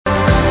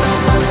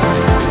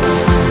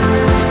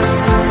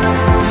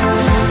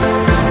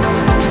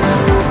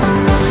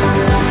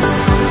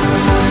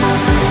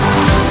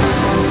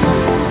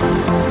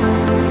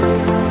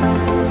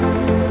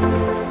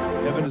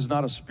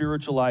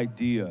spiritual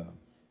idea.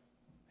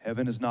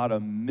 Heaven is not a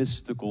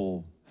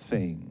mystical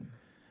thing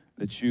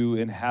that you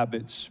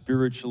inhabit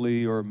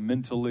spiritually or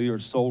mentally or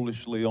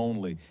soulishly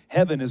only.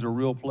 Heaven is a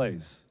real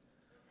place,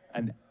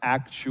 an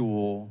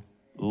actual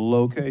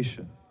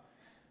location.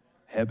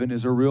 Heaven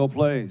is a real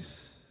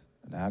place,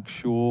 an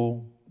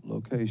actual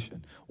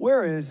location.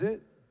 Where is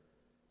it?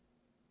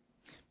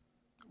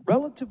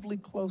 Relatively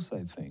close,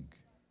 I think.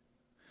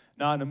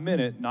 Now, in a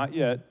minute, not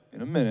yet,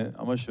 in a minute,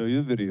 I'm going to show you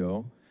a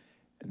video.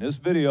 And this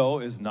video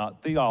is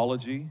not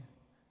theology.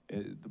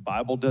 The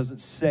Bible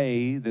doesn't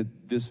say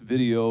that this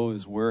video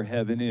is where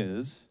heaven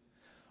is.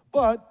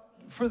 But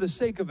for the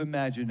sake of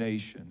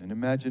imagination, and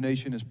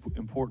imagination is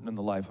important in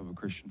the life of a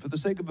Christian. For the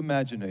sake of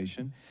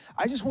imagination,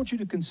 I just want you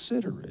to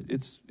consider it.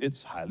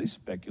 It's highly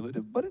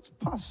speculative, but it's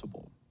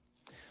possible.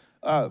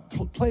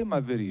 Play my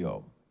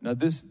video. Now,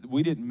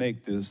 we didn't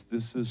make this.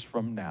 This is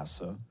from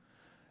NASA.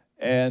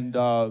 And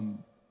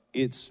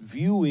it's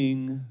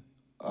viewing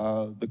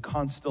the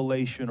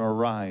constellation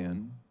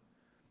Orion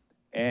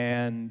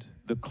and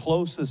the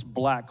closest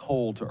black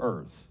hole to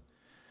Earth.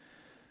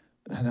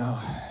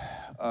 Now,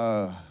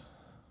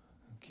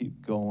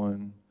 keep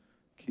going,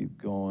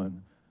 keep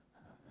going,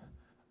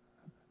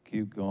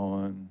 keep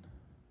going.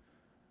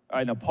 All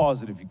right, now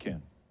pause it if you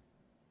can.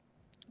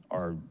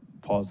 Or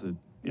pause it,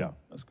 yeah,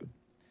 that's good.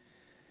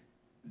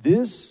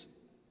 This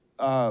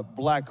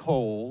black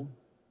hole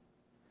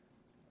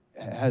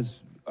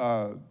has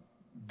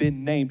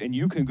been named, and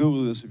you can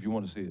Google this if you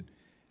want to see it.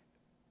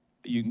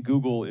 You can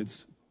Google,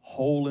 it's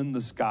Hole in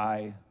the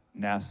Sky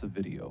NASA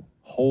video.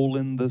 Hole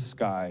in the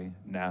Sky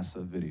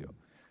NASA video.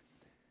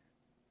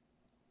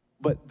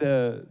 But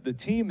the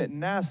team at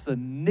NASA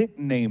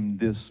nicknamed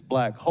this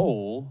black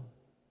hole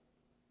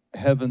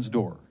Heaven's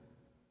Door.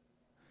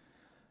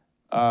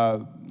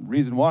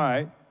 Reason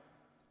why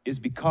is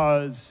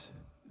because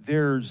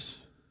there's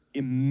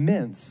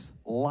immense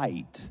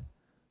light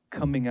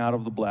coming out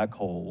of the black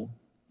hole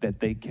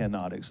that they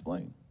cannot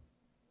explain.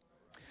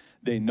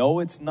 They know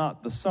it's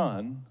not the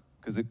sun,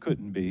 because it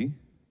couldn't be.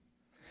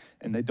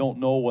 And they don't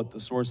know what the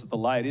source of the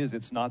light is.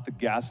 It's not the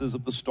gases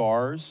of the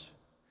stars.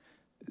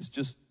 It's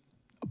just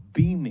a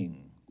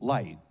beaming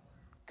light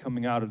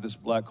coming out of this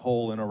black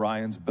hole in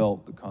Orion's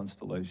belt, the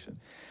constellation.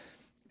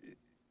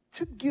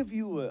 To give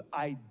you an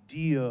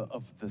idea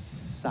of the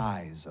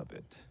size of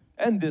it,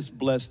 and this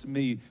blessed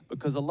me,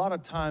 because a lot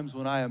of times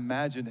when I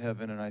imagine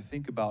heaven and I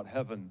think about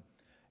heaven,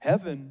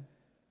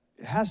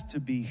 it has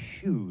to be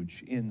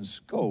huge in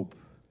scope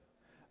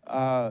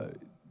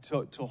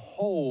to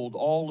hold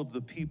all of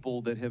the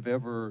people that have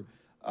ever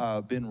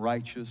been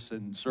righteous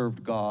and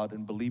served God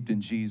and believed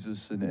in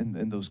Jesus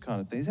and those kind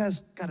of things. It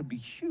has got to be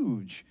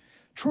huge.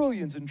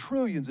 Trillions and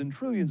trillions and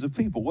trillions of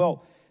people.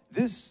 Well,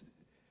 this,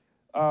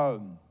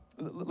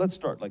 let's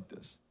start like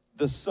this.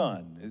 The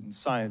sun, in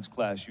science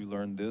class you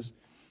learned this.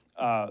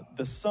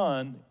 The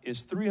sun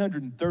is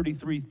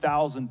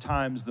 333,000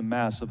 times the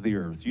mass of the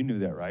earth. You knew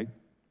that, right?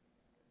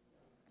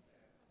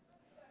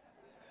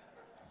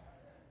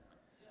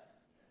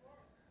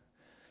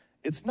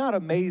 It's not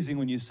amazing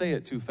when you say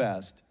it too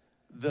fast.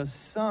 The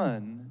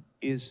sun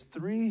is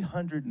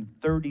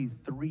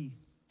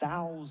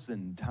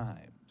 333,000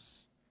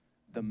 times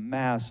the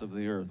mass of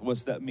the earth.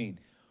 What's that mean?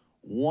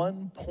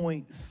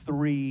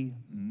 1.3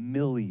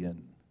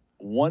 million,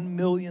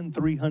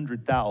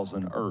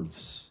 1,300,000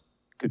 earths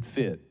could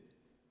fit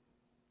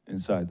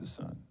inside the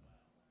sun.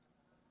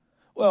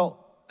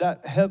 Well,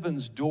 that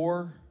Heaven's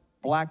Door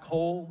black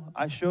hole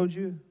I showed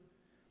you,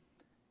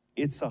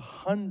 it's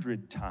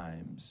 100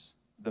 times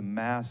the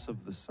mass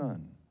of the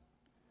sun,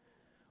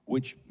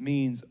 which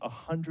means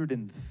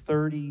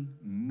 130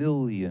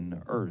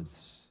 million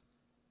Earths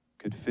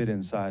could fit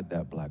inside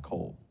that black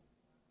hole.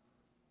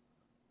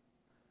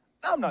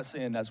 Now, I'm not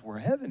saying that's where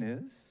heaven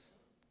is.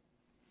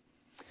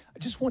 I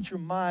just want your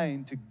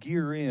mind to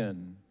gear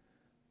in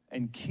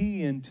and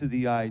key into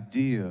the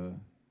idea,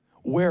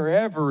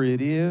 wherever it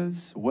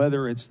is,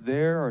 whether it's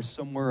there or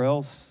somewhere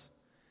else,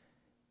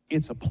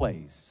 it's a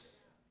place,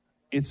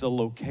 it's a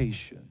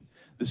location.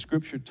 The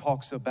scripture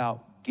talks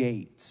about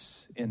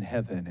gates in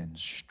heaven and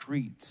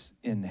streets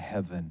in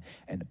heaven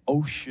and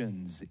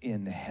oceans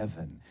in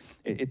heaven.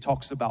 It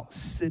talks about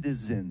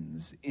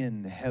citizens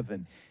in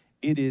heaven.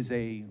 It is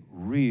a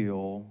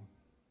real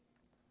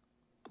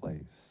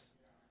place.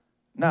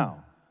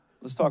 Now,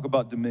 let's talk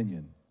about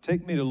dominion.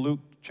 Take me to Luke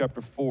chapter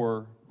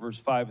 4, verse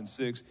 5 and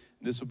 6.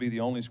 This will be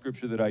the only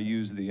scripture that I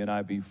use the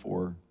NIV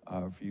for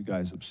you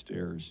guys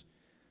upstairs.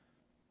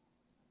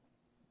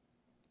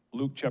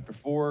 Luke chapter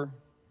 4.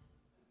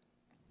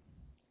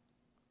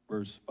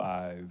 Verse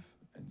 5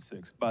 and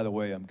 6. By the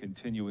way, I'm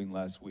continuing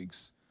last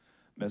week's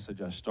message.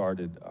 I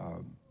started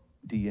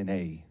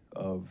DNA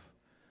of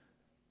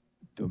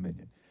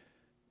dominion.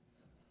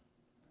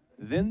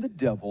 Then the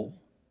devil,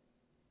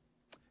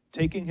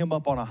 taking him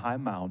up on a high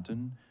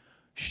mountain,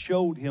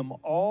 showed him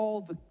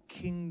all the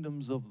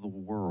kingdoms of the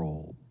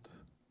world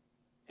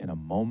in a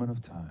moment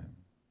of time.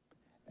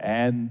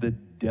 And the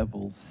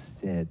devil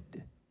said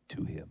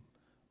to him,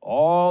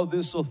 all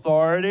this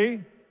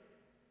authority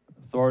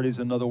Authority is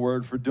another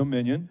word for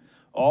dominion.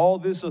 All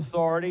this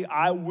authority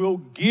I will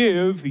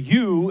give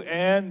you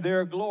and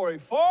their glory,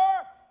 for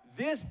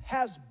this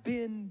has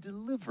been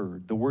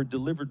delivered. The word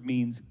delivered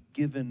means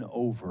given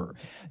over.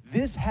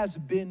 This has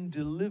been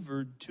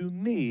delivered to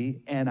me,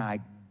 and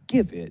I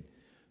give it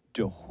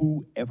to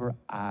whoever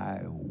I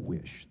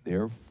wish.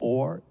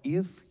 Therefore,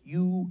 if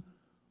you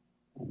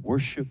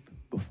worship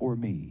before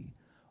me,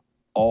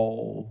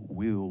 all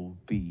will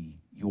be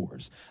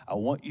yours. I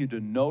want you to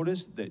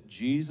notice that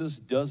Jesus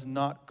does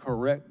not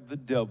correct the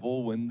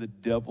devil when the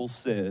devil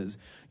says,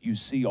 you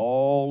see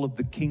all of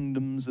the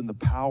kingdoms and the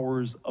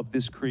powers of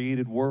this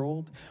created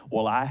world?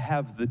 Well, I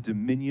have the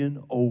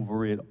dominion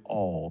over it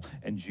all.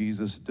 And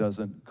Jesus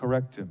doesn't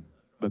correct him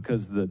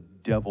because the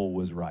devil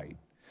was right.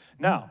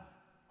 Now,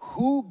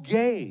 who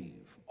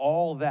gave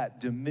all that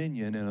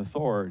dominion and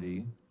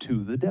authority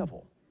to the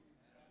devil?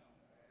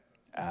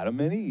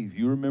 Adam and Eve.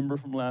 You remember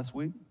from last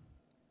week?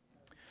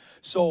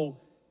 So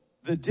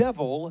the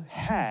devil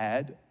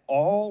had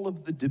all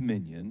of the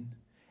dominion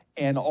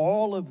and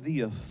all of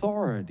the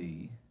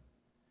authority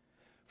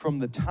from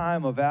the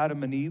time of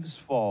Adam and Eve's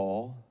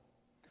fall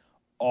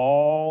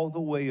all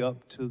the way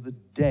up to the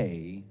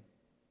day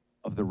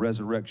of the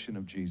resurrection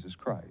of Jesus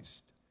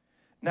Christ.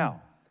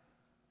 Now,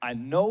 I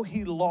know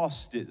he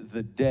lost it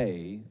the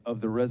day of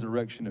the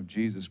resurrection of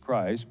Jesus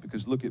Christ,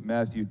 because look at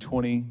Matthew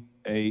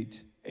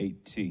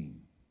 28:18.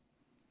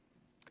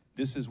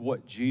 This is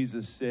what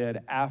Jesus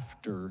said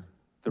after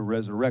the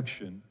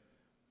resurrection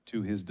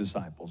to his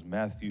disciples.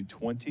 Matthew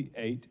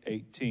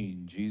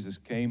 28:18. Jesus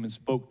came and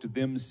spoke to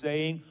them,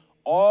 saying,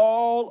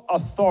 all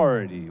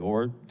authority,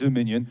 or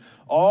dominion,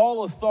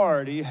 all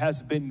authority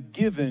has been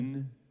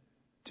given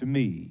to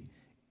me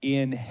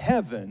in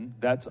heaven,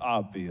 that's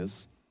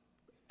obvious,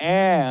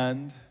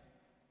 and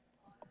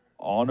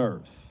on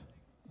earth.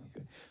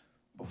 Okay.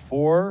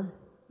 Before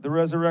the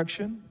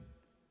resurrection,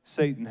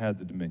 Satan had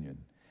the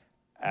dominion.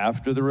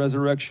 After the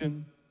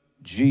resurrection,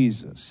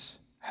 Jesus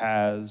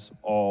has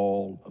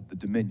all of the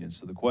dominion.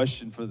 So the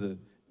question for the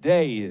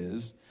day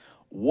is,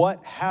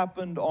 what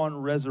happened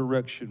on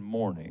resurrection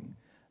morning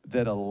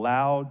that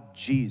allowed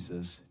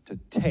Jesus to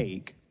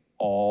take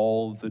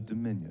all the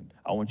dominion?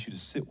 I want you to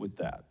sit with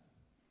that.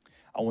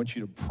 I want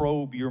you to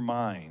probe your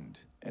mind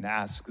and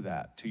ask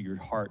that to your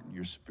heart and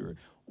your spirit.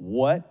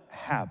 What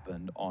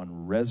happened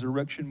on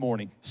resurrection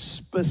morning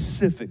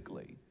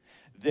specifically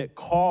that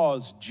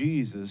caused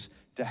Jesus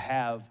to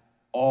have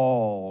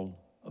all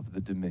of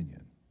the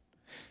dominion?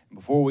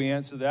 Before we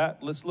answer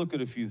that, let's look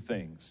at a few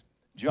things.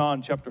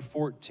 John chapter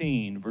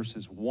 14,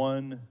 verses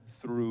 1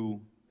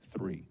 through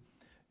 3.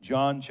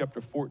 John chapter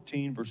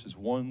 14, verses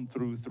 1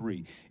 through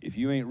 3. If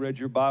you ain't read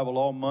your Bible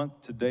all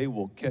month, today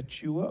will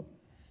catch you up.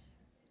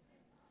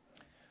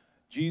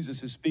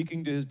 Jesus is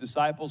speaking to his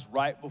disciples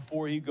right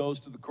before he goes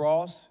to the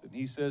cross, and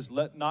he says,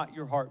 let not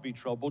your heart be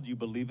troubled. You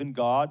believe in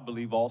God,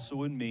 believe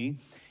also in me.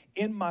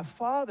 In my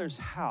Father's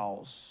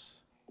house,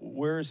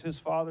 where is his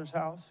Father's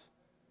house?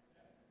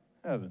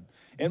 Heaven.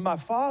 In my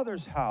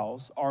Father's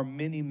house are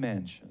many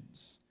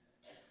mansions.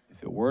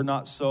 If it were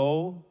not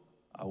so,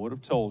 I would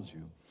have told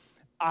you.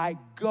 I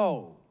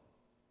go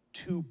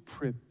to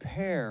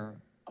prepare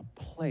a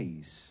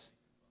place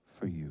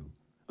for you.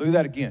 Look at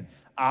that again.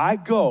 I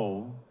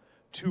go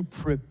to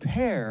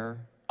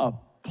prepare a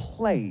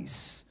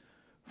place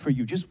for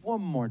you. Just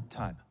one more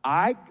time.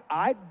 I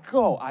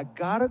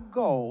gotta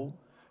go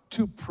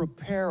to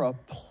prepare a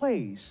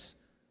place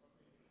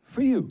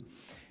for you.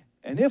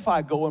 And if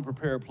I go and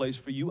prepare a place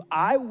for you,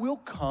 I will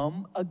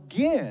come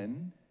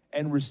again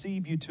and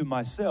receive you to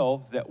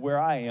myself, that where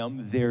I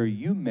am, there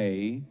you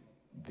may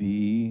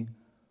be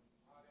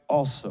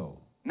also.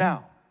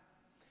 Now,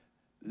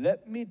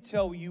 let me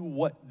tell you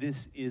what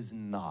this is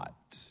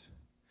not.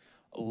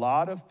 A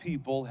lot of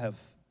people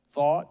have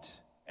thought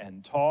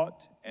and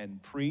taught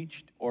and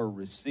preached or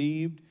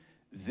received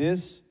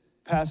this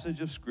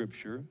passage of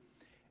Scripture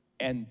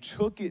and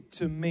took it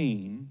to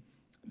mean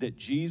that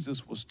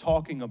Jesus was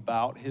talking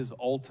about his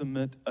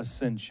ultimate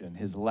ascension,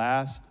 his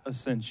last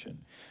ascension,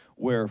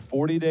 where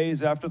 40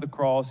 days after the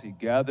cross, he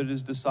gathered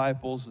his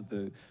disciples at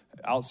the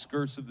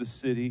outskirts of the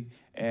city,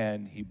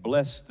 and he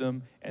blessed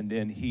them, and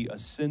then he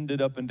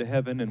ascended up into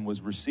heaven and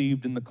was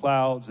received in the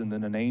clouds, and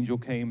then an angel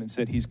came and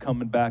said he's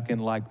coming back in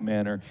like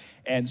manner.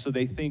 And so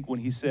they think when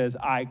he says,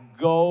 I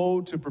go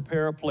to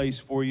prepare a place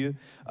for you,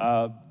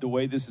 the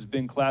way this has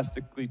been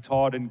classically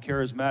taught in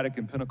charismatic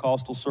and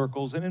Pentecostal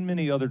circles and in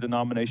many other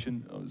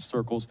denomination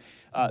circles,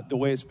 the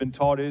way it's been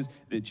taught is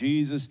that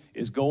Jesus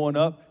is going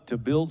up to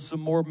build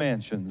some more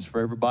mansions for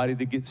everybody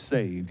that gets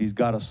saved. He's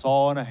got a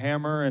saw and a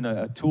hammer and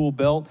a tool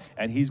belt,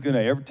 and he's going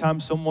to, every time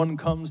someone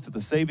comes to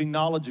the saving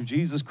knowledge of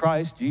Jesus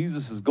Christ,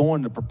 Jesus is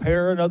going to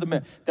prepare another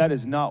man. That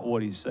is not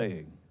what he's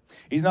saying.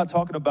 He's not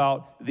talking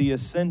about the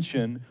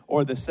ascension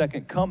or the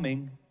second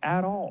coming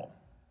at all.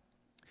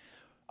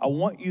 I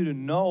want you to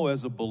know,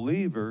 as a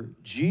believer,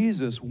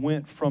 Jesus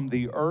went from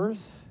the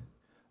earth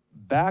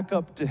back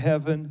up to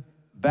heaven,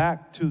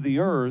 back to the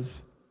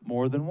earth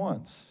more than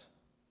once.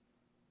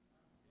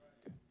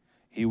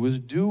 He was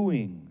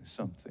doing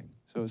something.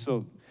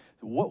 So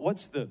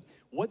What's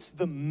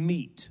the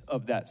meat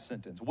of that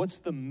sentence? What's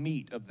the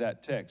meat of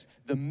that text?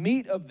 The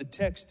meat of the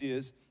text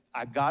is,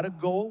 I got to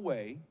go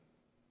away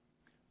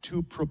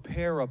to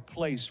prepare a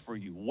place for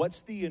you.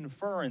 What's the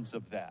inference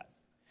of that?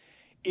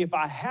 If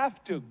I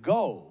have to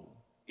go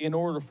in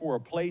order for a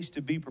place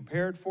to be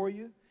prepared for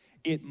you,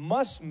 it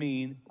must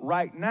mean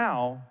right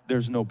now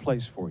there's no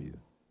place for you.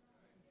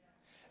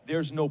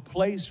 There's no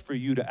place for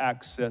you to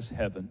access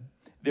heaven.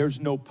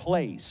 There's no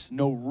place,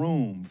 no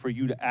room for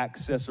you to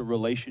access a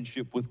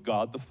relationship with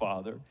God the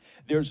Father.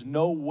 There's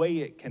no way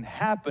it can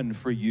happen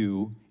for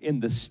you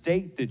in the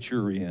state that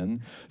you're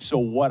in. So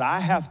what I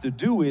have to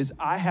do is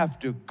I have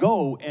to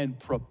go and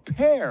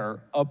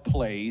prepare a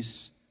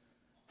place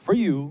for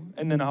you,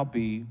 and then I'll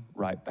be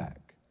right back.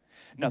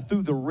 Now,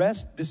 through the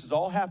rest, this is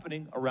all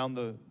happening around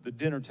the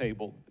dinner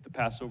table at the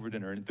Passover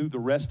dinner. And through the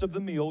rest of the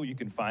meal, you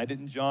can find it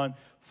in John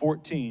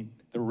 14.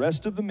 The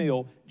rest of the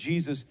meal,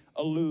 Jesus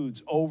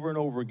alludes over and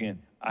over again,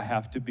 I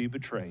have to be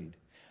betrayed.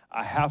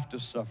 I have to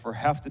suffer,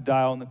 have to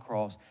die on the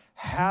cross,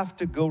 have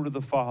to go to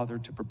the Father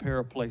to prepare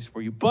a place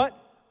for you. But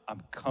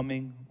I'm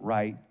coming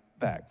right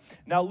back.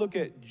 Now look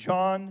at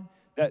John,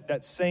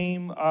 that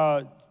same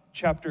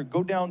chapter.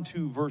 Go down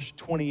to verse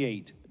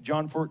 28.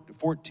 John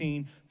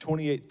 14,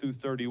 28 through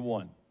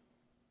 31.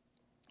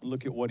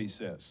 Look at what he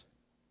says.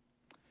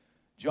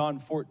 John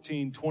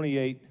 14,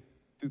 28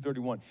 through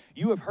 31.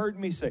 You have heard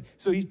me say.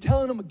 So he's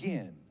telling them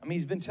again. I mean,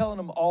 he's been telling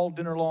them all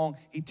dinner long.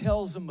 He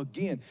tells them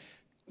again.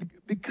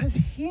 Because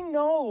he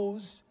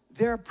knows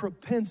their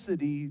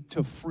propensity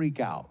to freak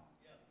out.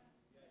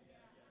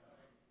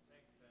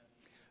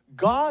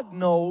 God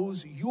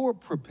knows your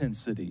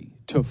propensity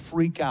to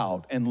freak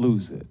out and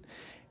lose it.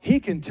 He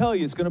can tell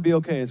you it's going to be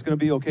okay, it's going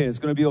to be okay, it's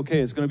going to be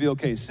okay, it's going to be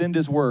okay. Send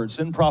his word,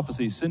 send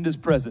prophecy, send his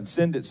presence,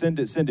 send it, send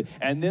it, send it.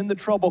 And then the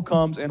trouble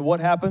comes, and what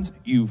happens?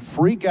 You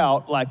freak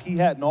out like he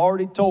hadn't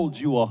already told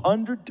you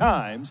 100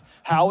 times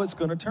how it's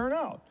going to turn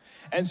out.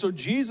 And so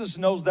Jesus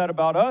knows that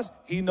about us.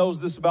 He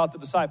knows this about the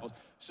disciples.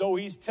 So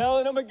he's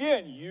telling them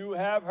again, you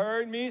have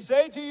heard me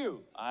say to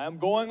you, I am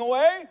going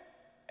away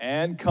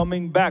and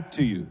coming back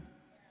to you.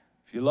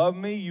 If you love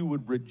me, you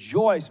would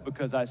rejoice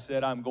because I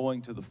said I'm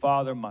going to the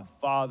Father. My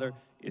Father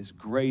is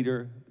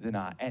greater than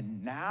I.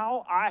 And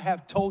now I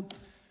have told,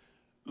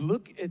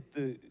 look at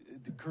the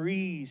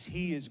degrees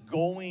he is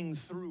going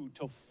through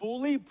to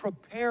fully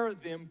prepare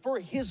them for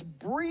his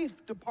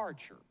brief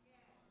departure.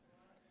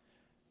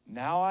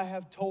 Now I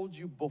have told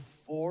you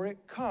before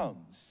it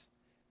comes,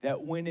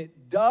 that when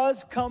it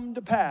does come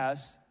to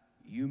pass,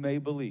 you may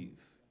believe.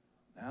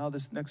 Now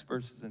this next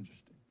verse is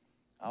interesting.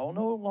 I will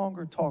no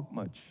longer talk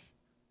much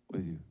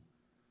with you.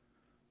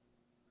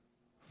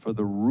 For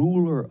the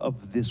ruler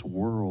of this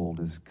world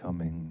is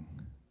coming,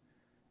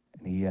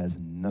 and he has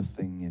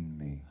nothing in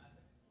me.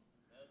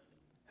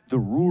 The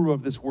ruler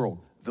of this world,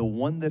 the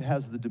one that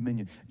has the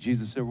dominion.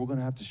 Jesus said, we're going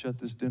to have to shut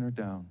this dinner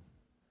down.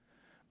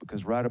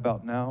 Because right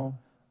about now,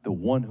 the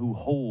one who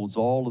holds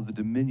all of the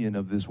dominion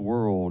of this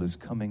world is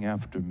coming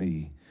after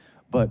me.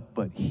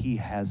 But he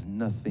has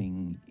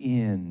nothing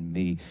in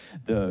me.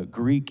 The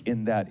Greek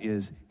in that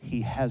is,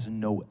 he has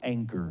no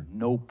anchor,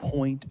 no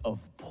point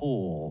of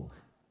pull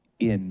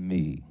in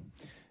me.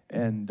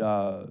 And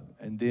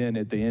then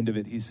at the end of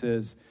it, he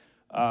says,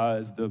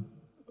 as the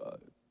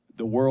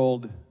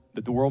world,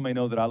 that the world may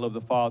know that I love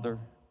the Father,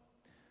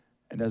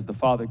 and as the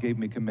Father gave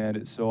me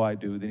commanded, so I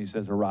do. Then he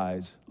says,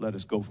 arise, let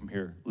us go from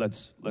here.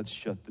 Let's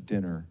shut the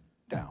dinner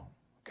down.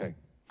 Okay.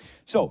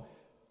 So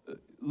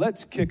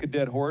let's kick a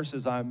dead horse,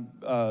 as I'm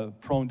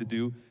prone to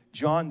do.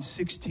 John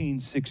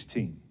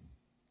 16:16.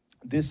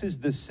 This is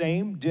the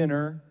same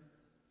dinner,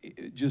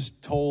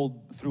 just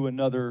told through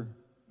another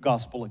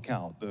gospel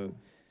account.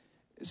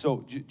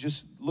 So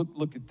just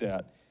look at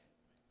that.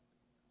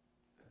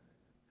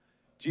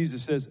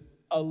 Jesus says,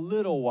 a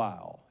little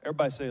while.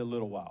 Everybody say a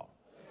little while.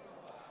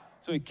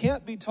 So he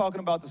can't be talking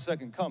about the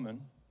second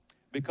coming,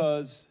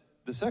 because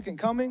the second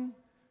coming,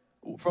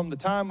 from the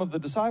time of the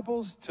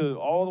disciples to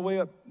all the way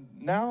up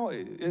now,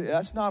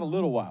 that's not a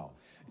little while.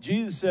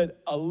 Jesus said,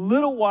 a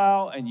little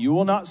while and you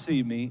will not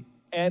see me.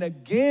 And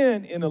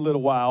again in a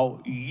little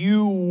while,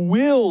 you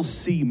will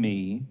see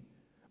me,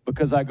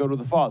 because I go to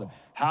the Father.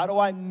 How do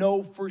I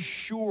know for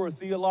sure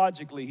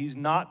theologically he's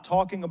not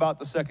talking about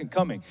the second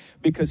coming?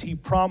 Because he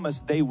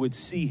promised they would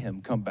see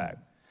him come back.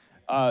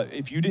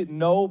 If you didn't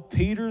know,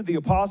 Peter, the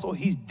apostle,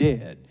 he's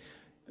dead.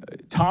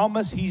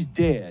 Thomas, he's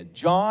dead.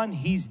 John,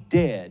 he's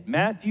dead.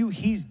 Matthew,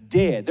 he's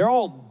dead. They're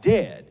all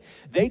dead.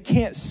 They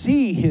can't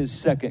see his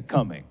second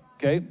coming.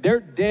 Okay? They're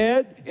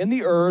dead in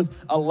the earth,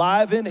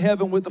 alive in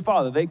heaven with the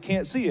Father. They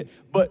can't see it.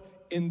 But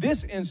in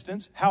this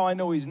instance, how I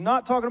know he's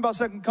not talking about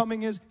second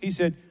coming is, he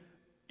said,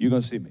 you're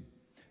going to see me.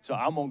 So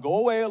I'm going to go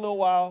away a little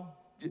while.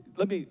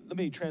 Let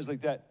me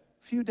translate that.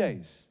 A few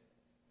days.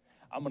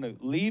 I'm going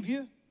to leave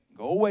you,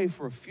 go away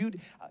for a few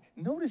days.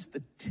 Notice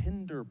the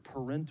tender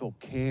parental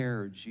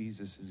care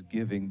Jesus is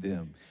giving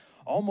them.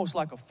 Almost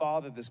like a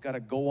father that's got to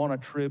go on a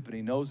trip and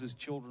he knows his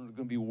children are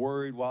going to be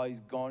worried while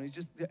he's gone. He's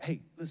just,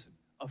 hey, listen,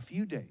 a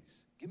few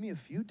days. Give me a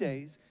few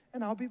days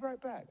and I'll be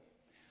right back.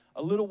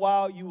 A little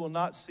while you will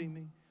not see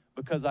me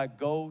because I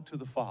go to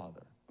the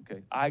Father.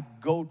 Okay, I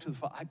go to the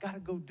Father. I got to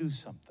go do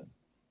something.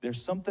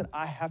 There's something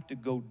I have to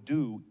go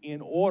do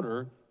in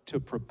order to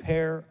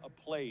prepare a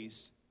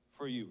place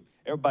for you.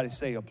 Everybody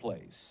say a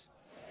place.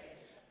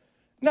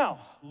 Now,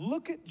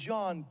 look at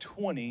John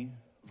 20,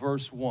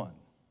 verse 1.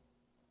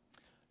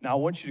 Now, I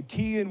want you to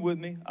key in with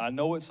me. I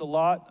know it's a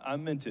lot. I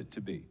meant it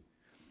to be.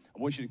 I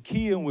want you to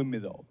key in with me,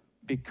 though,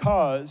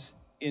 because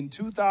in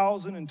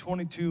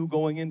 2022,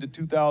 going into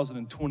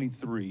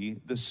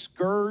 2023, the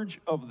scourge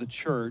of the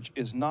church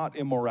is not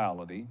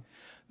immorality.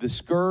 The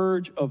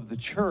scourge of the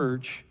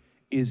church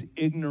is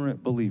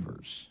ignorant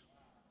believers.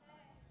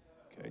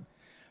 Okay?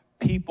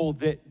 People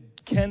that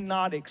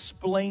cannot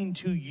explain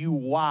to you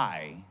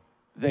why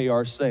they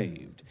are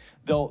saved.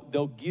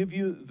 They'll give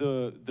you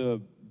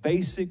the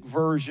basic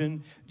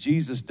version.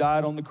 Jesus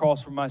died on the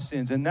cross for my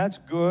sins, and that's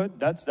good.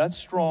 That's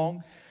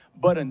strong.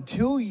 But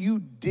until you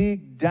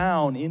dig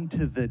down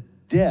into the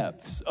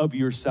depths of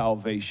your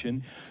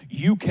salvation,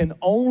 you can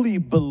only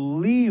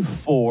believe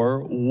for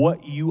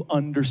what you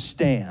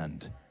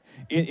understand.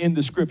 In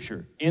the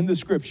scripture,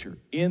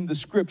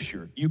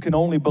 you can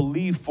only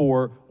believe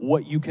for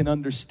what you can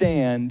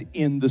understand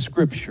in the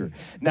scripture.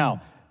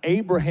 Now,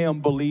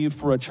 Abraham believed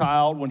for a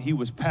child when he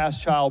was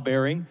past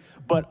childbearing,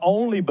 but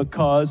only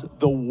because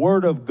the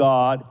Word of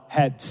God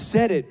had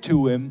said it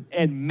to him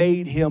and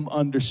made him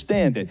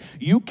understand it.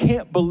 You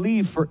can't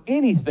believe for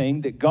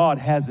anything that God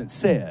hasn't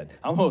said.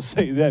 I'm going to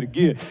say that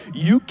again.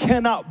 You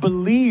cannot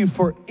believe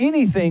for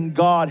anything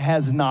God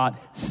has not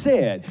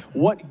said.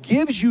 What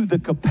gives you the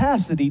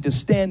capacity to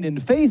stand in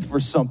faith for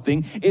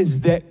something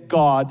is that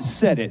God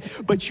said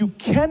it. But you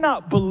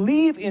cannot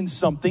believe in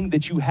something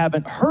that you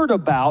haven't heard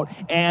about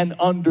and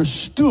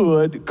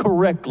understood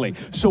correctly.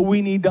 So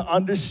we need to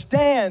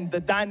understand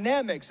the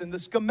dynamics and the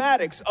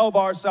schematics of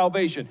our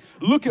salvation.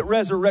 Look at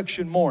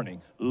resurrection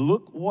morning.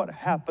 Look what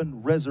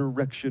happened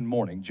resurrection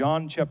morning.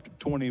 John chapter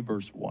 20,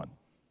 verse 1.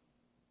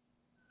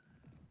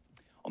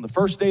 On the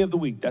first day of the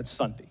week, that's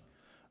Sunday,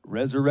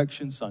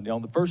 Resurrection Sunday.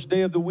 On the first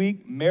day of the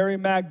week, Mary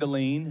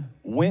Magdalene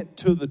went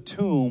to the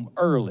tomb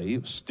early.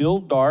 It was still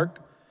dark,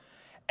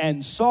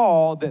 and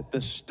saw that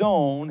the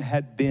stone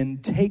had been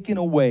taken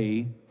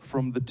away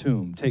from the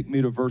tomb. Take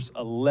me to verse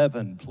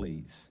 11,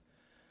 please.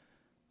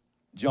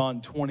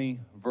 John 20,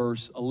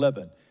 verse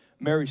 11.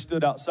 Mary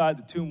stood outside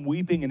the tomb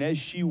weeping, and as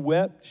she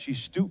wept, she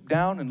stooped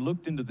down and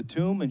looked into the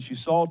tomb, and she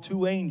saw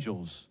two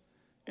angels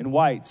in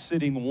white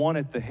sitting, one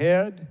at the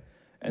head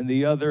and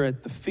the other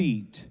at the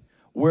feet,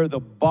 where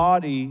the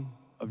body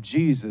of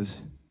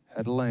Jesus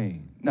had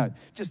lain. Now,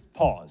 just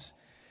pause.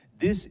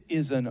 This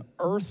is an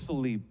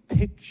earthly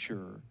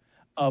picture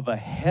of a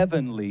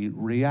heavenly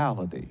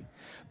reality,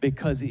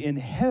 because in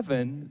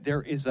heaven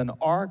there is an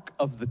Ark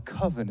of the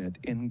Covenant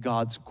in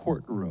God's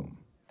courtroom.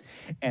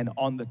 And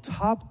on the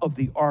top of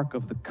the Ark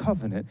of the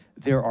Covenant,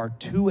 there are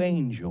two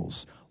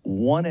angels,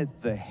 one at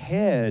the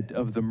head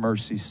of the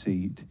mercy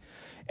seat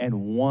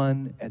and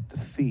one at the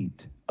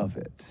feet of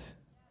it.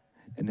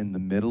 And in the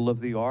middle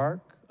of the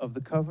Ark of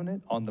the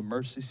Covenant, on the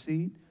mercy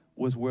seat,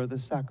 was where the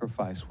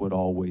sacrifice would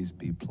always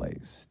be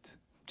placed.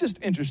 Just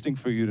interesting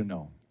for you to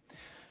know.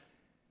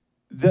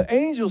 The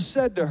angel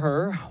said to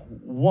her,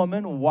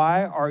 "Woman,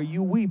 why are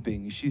you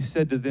weeping?" She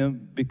said to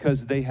them,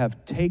 "Because they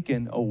have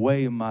taken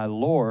away my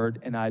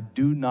Lord, and I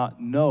do not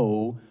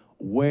know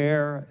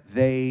where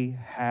they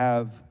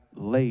have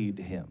laid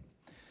him."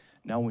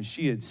 Now, when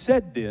she had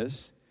said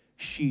this,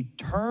 she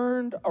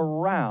turned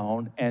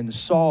around and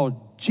saw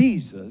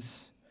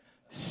Jesus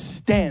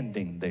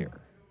standing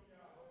there,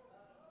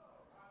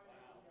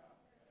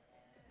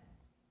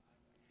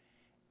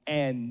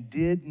 and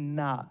did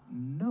not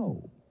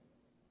know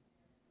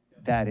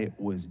that it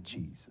was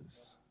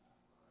Jesus.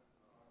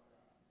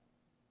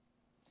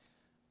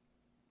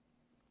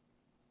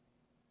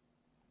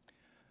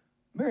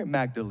 Mary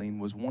Magdalene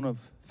was one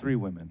of three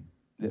women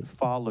that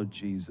followed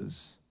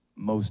Jesus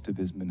most of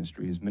his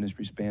ministry. His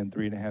ministry spanned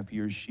 3.5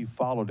 years. She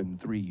followed him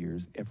 3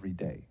 years every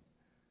day.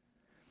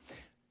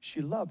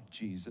 She loved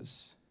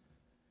Jesus.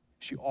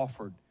 She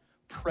offered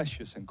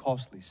precious and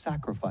costly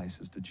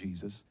sacrifices to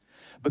Jesus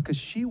because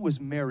she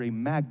was Mary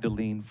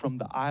Magdalene from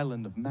the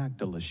island of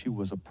Magdala. She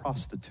was a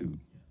prostitute.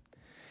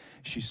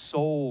 She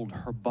sold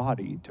her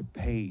body to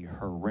pay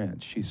her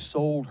rent. She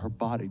sold her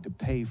body to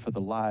pay for the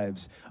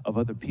lives of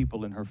other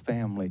people in her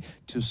family,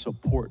 to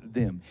support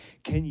them.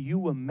 Can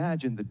you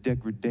imagine the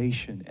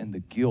degradation and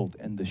the guilt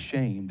and the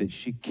shame that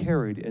she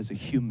carried as a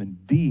human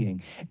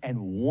being?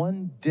 And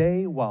one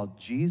day while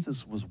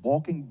Jesus was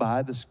walking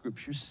by, the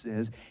scripture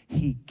says,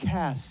 he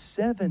cast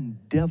 7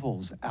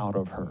 devils out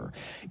of her.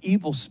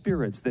 Evil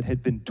spirits that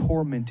had been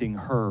tormenting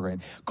her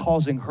and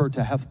causing her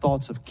to have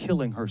thoughts of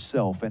killing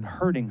herself and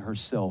hurting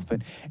herself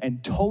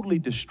and totally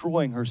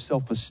destroying her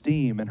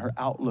self-esteem and her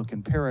outlook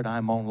and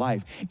paradigm on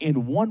life.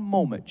 In one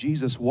moment,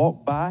 Jesus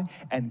walked by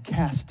and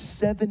cast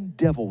 7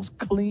 devils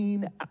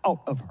clean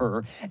out of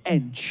her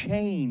and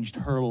changed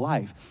her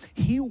life.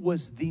 He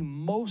was the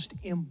most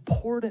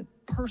important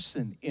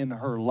person in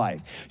her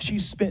life. She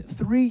spent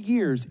 3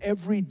 years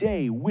every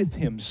day with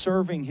him,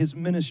 serving his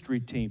ministry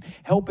team,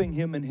 helping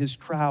him in his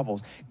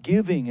travels,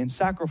 giving and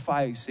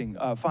sacrificing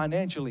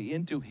financially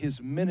into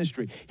his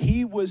ministry.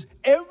 He was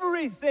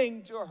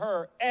everything to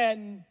her,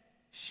 and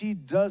she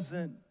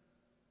doesn't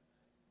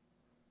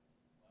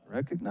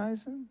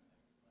recognize him.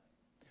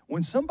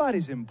 When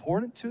somebody's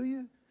important to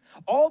you,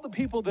 all the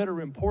people that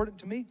are important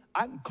to me,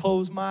 I can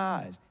close my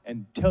eyes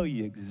and tell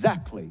you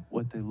exactly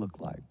what they look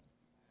like.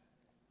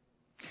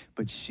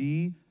 But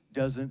she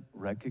doesn't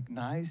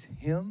recognize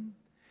him.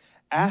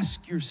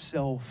 Ask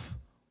yourself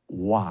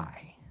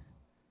why.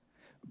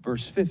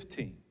 Verse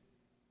 15.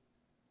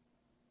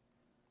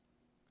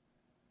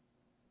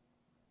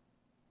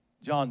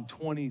 John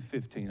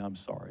 20:15. I'm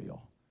sorry,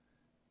 y'all.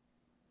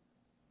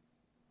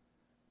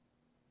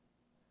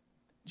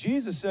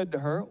 Jesus said to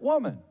her,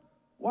 "Woman,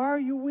 why are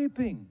you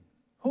weeping?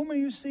 Whom are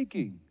you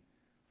seeking?"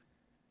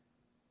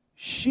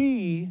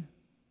 She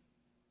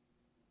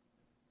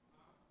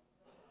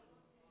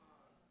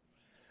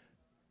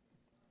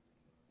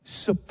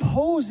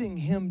supposing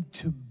him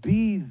to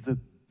be the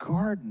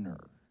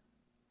gardener,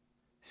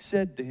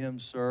 said to him,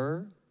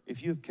 "Sir,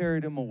 if you have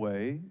carried him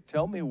away,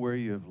 tell me where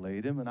you have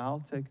laid him, and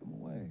I'll take him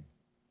away."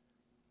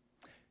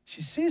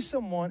 She sees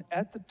someone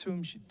at the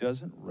tomb she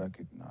doesn't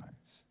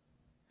recognize.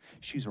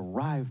 She's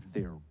arrived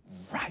there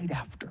right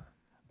after,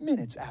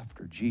 minutes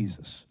after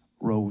Jesus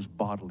rose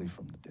bodily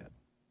from the dead.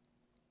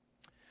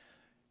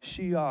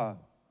 She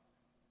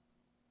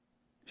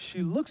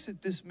looks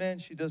at this man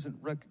she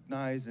doesn't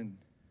recognize,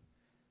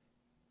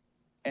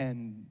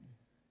 and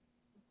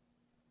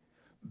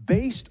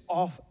based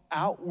off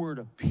outward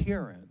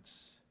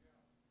appearance,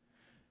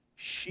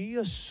 she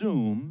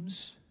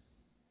assumes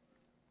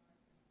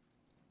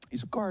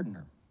he's a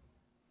gardener.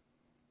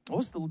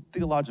 What's the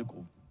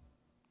theological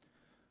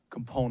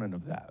component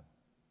of that?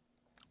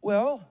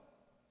 Well,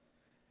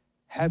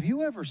 have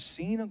you ever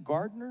seen a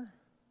gardener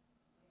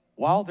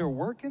while they're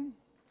working?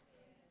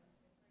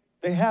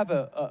 They have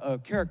a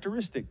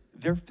characteristic.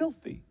 They're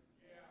filthy.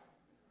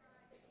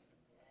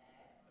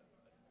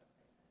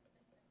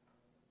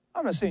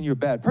 I'm not saying you're a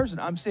bad person.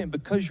 I'm saying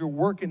because you're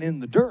working in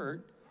the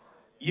dirt,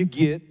 you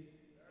get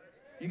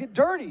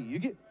dirty, you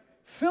get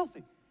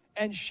filthy.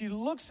 And she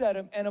looks at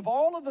him, and of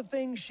all of the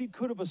things she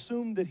could have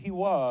assumed that he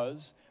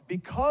was,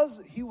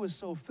 because he was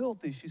so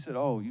filthy, she said,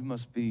 "Oh, you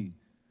must be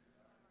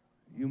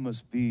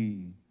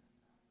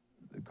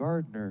the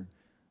gardener."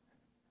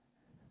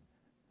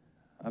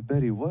 I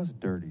bet he was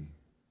dirty,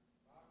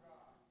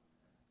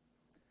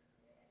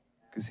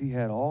 because he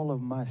had all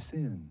of my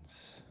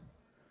sins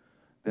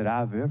that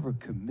I've ever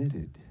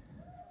committed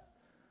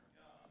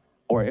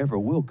or ever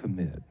will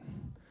commit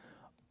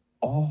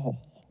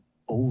all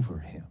over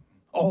him.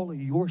 All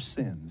of your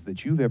sins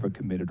that you've ever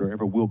committed or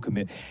ever will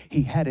commit,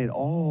 he had it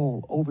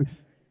all over.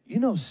 You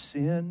know,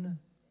 sin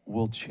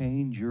will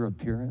change your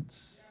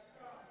appearance.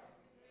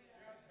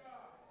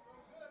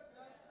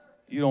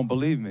 You don't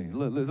believe me?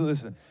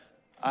 Listen,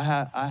 I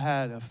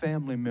had a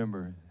family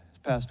member,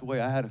 passed away.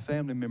 I had a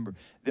family member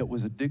that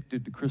was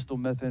addicted to crystal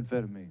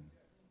methamphetamine.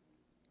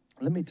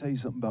 Let me tell you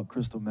something about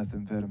crystal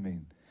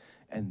methamphetamine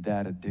and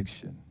that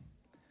addiction.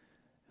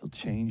 It'll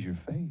change your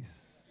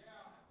face.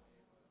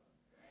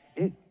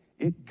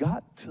 It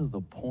got to the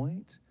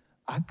point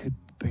I could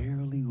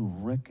barely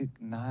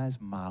recognize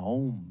my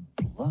own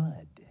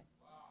blood,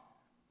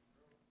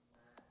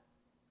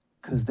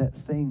 because that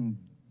thing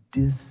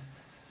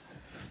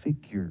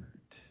disfigured.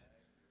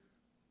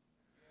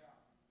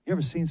 You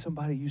ever seen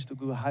somebody you used to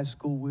go to high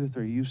school with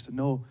or you used to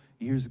know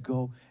years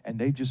ago, and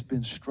they've just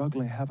been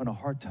struggling, having a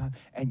hard time,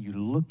 and you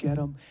look at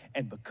them,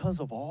 and because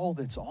of all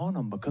that's on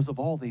them, because of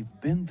all they've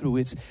been through,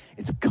 it's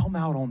come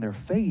out on their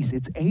face.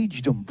 It's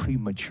aged them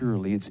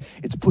prematurely. It's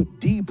put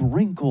deep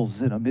wrinkles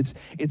in them.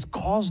 It's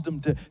caused them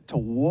to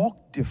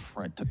walk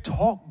different, to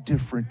talk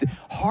different, to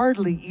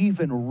hardly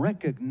even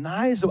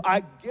recognize him.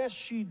 I guess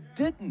she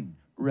didn't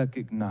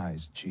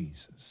recognize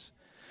Jesus,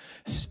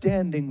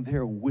 standing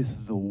there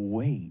with the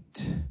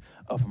weight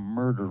of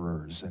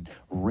murderers and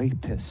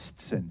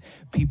rapists and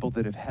people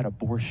that have had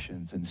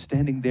abortions, and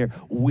standing there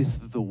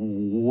with the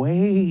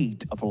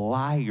weight of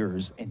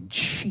liars and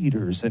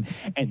cheaters and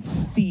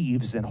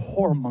thieves and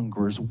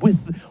whoremongers,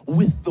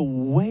 with the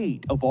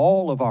weight of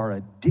all of our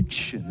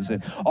addictions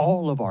and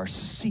all of our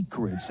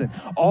secrets and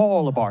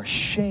all of our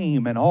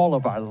shame and all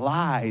of our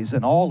lies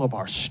and all of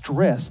our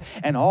stress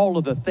and all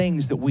of the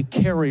things that we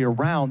carry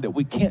around that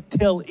we can't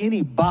tell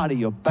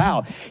anybody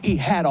about. He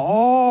had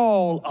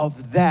all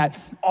of that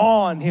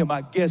on him.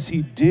 I guess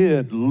he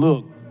did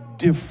look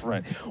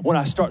different. When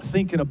I start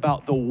thinking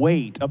about the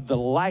weight of the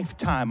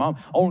lifetime, I'm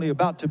only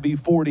about to be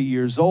 40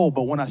 years old,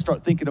 but when I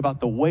start thinking about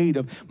the weight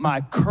of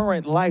my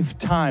current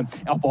lifetime,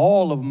 of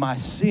all of my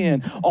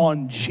sin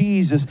on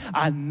Jesus,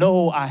 I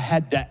know I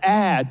had to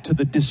add to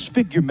the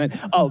disfigurement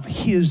of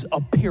his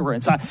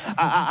appearance.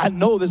 I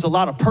know there's a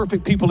lot of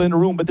perfect people in the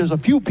room, but there's a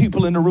few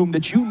people in the room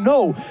that you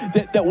know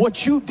that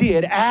what you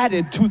did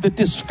added to the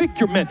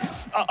disfigurement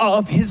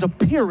of his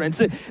appearance.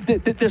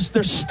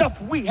 There's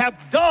stuff we have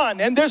done,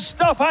 and there's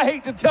stuff I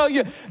hate to tell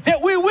you,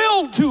 that we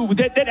will do,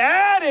 that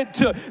added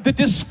to the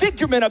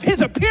disfigurement of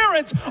his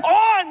appearance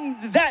on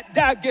that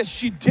day. I guess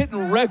she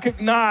didn't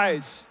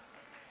recognize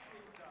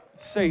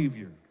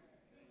Savior.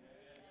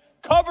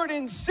 Covered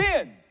in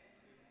sin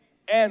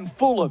and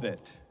full of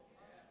it.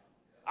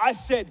 I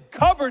said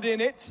covered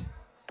in it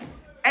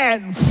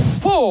and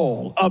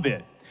full of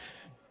it.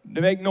 To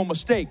make no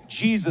mistake,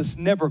 Jesus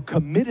never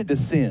committed a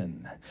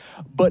sin,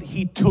 but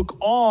he took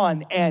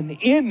on and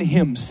in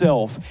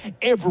himself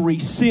every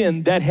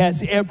sin that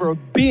has ever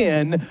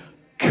been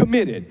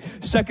committed.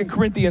 2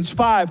 Corinthians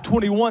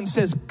 5:21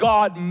 says,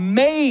 God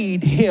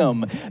made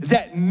him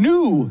that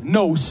knew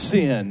no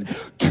sin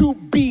to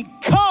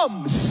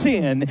become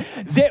sin,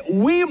 that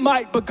we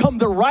might become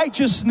the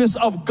righteousness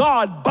of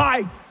God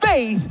by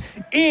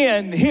faith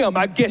in him.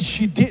 I guess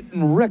she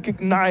didn't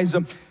recognize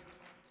him.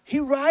 He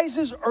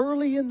rises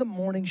early in the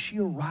morning. She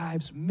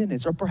arrives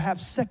minutes or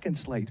perhaps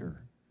seconds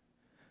later.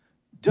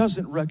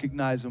 Doesn't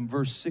recognize him.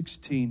 Verse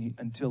 16,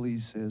 until he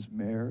says,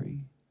 Mary.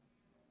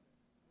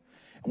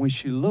 And when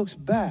she looks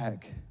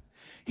back,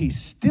 he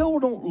still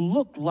don't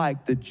look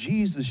like the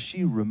Jesus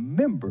she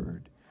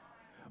remembered,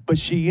 but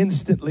she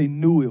instantly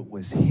knew it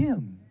was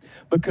him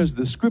because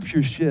the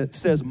scripture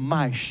says,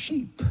 my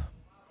sheep.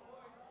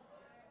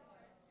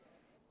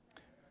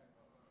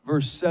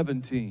 Verse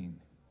 17.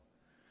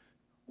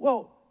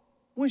 Well,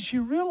 when she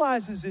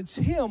realizes it's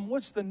him,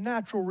 what's the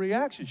natural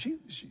reaction?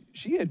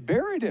 She had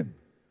buried him.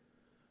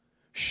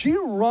 She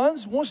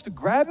runs, wants to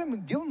grab him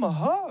and give him a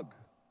hug.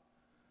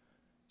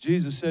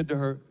 Jesus said to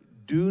her,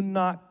 do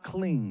not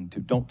cling to,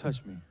 don't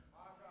touch me.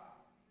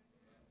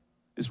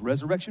 It's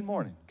resurrection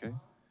morning, okay?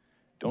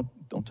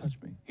 Don't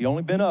touch me. He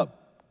only been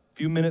up a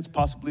few minutes,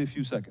 possibly a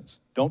few seconds.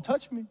 Don't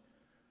touch me.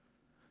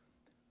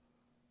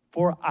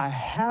 For I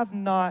have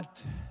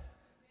not,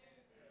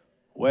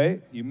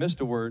 wait, you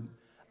missed a word.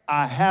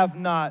 I have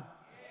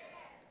not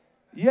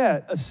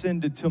yet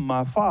ascended to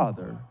my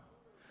Father.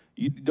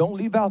 You don't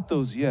leave out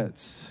those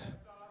yets.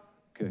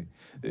 Okay.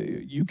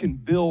 You can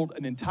build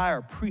an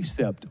entire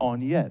precept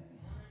on yet.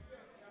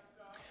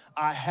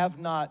 I have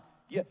not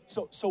yet.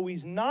 So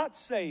he's not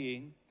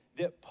saying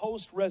that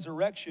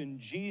post-resurrection,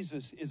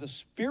 Jesus is a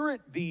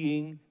spirit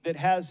being that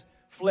has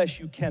flesh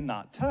you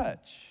cannot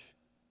touch.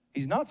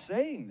 He's not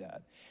saying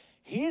that.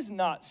 He's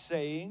not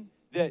saying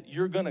that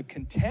you're going to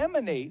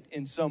contaminate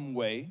in some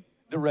way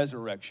the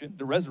resurrection.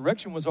 The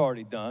resurrection was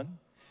already done.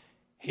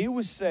 He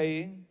was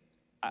saying,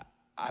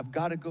 I've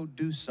got to go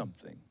do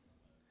something.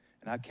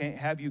 And I can't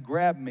have you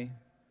grab me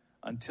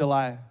until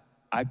I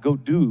go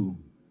do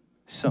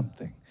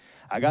something.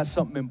 I got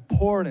something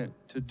important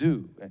to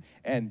do.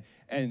 And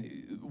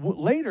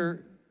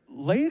later,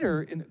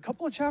 in a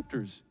couple of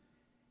chapters,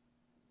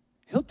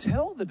 he'll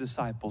tell the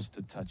disciples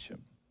to touch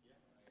him.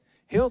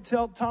 He'll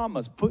tell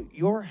Thomas, put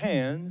your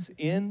hands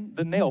in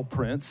the nail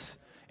prints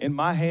in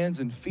my hands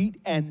and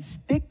feet and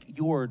stick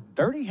your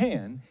dirty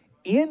hand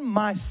in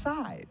my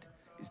side.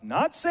 He's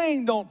not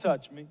saying don't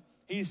touch me.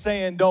 He's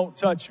saying don't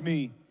touch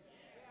me.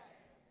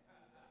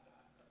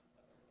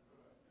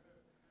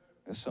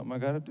 That's something I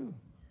got to do.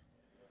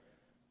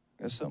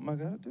 That's something I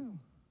got to do.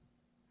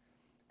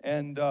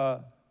 And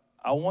I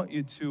want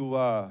you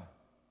to,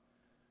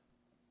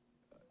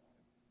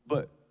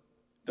 but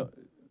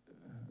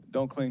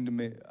don't cling to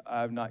me.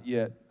 I have not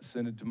yet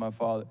ascended to my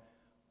Father.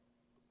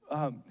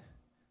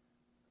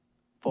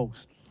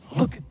 Folks,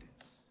 look at this.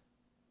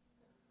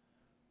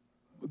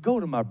 Go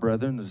to my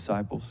brethren, the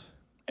disciples,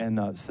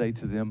 and say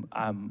to them,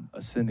 I'm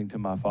ascending to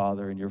my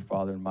Father and your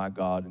Father and my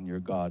God and your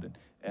God,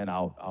 and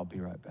I'll be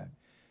right back.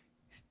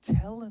 He's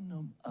telling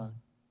them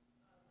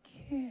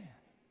again.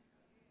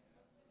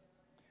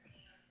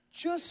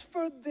 Just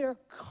for their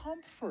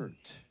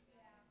comfort.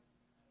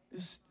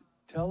 Just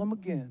tell them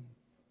again.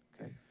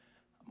 Okay,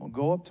 I'm going to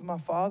go up to my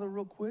Father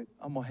real quick.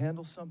 I'm going to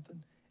handle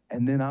something,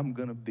 and then I'm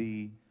going to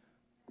be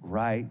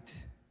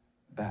right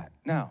back.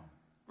 Now,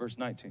 verse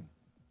 19.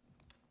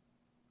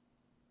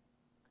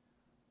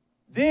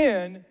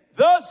 Then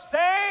the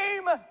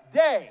same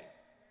day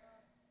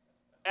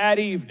at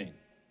evening.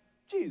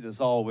 Jesus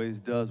always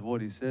does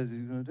what he says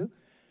he's going to do.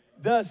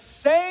 The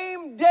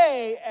same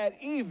day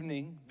at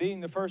evening,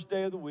 being the first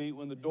day of the week,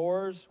 when the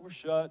doors were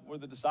shut, where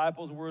the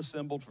disciples were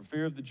assembled for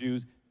fear of the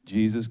Jews,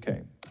 Jesus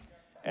came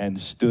and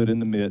stood in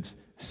the midst,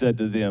 said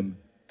to them,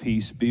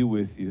 peace be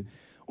with you.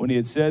 When he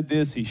had said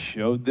this, he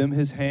showed them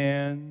his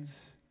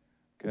hands,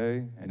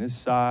 okay, and his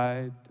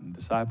side, and the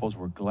disciples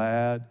were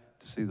glad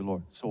to see the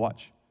Lord. So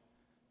watch.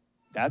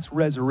 That's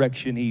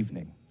resurrection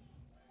evening.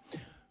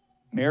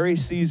 Mary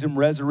sees him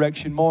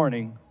resurrection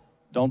morning.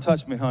 Don't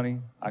touch me, honey.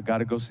 I got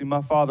to go see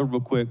my Father real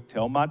quick.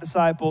 Tell my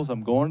disciples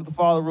I'm going to the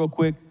Father real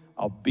quick.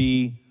 I'll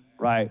be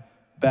right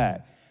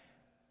back.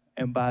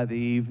 And by the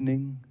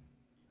evening,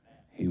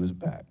 he was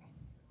back.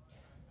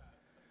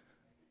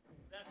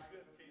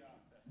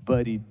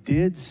 But he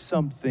did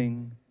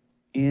something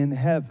in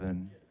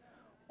heaven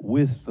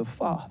with the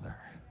Father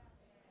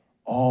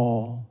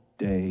all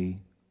day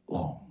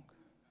long.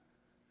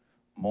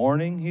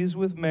 Morning, he's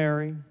with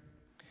Mary.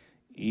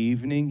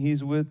 Evening,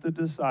 he's with the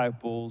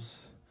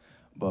disciples.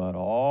 But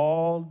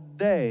all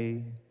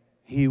day,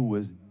 he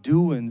was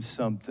doing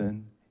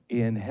something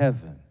in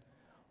heaven.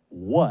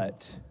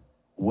 What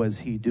was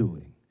he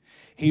doing?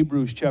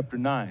 Hebrews chapter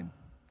 9,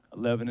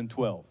 11 and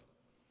 12.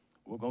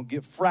 We're going to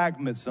get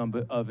fragments of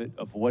it,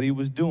 of what he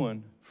was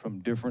doing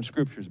from different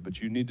scriptures,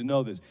 but you need to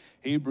know this.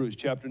 Hebrews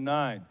chapter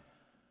 9,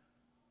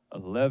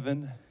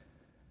 11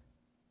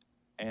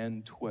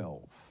 and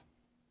 12.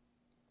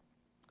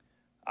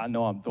 I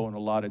know I'm throwing a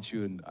lot at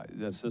you, and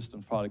the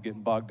system's probably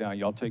getting bogged down.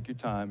 Y'all take your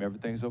time.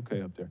 Everything's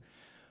okay up there.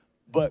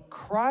 But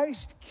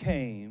Christ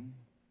came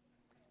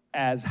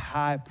as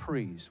high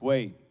priest.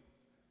 Wait,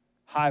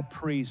 high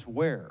priest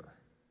where?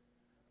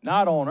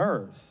 Not on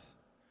earth.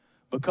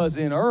 Because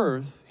in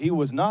earth, he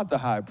was not the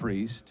high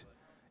priest.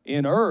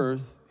 In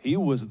earth, he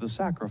was the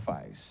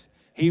sacrifice.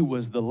 He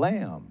was the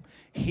lamb.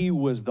 He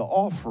was the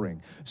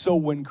offering. So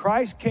when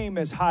Christ came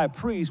as high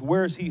priest,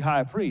 where's he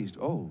high priest?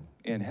 Oh,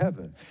 in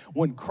heaven.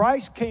 When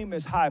Christ came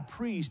as high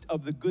priest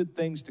of the good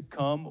things to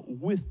come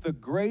with the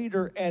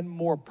greater and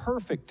more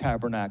perfect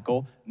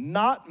tabernacle,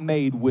 not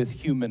made with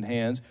human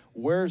hands,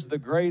 where's the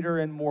greater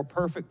and more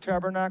perfect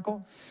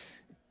tabernacle?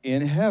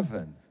 In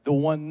heaven. The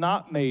one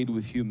not made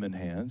with human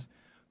hands.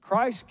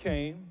 Christ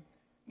came,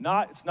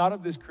 it's not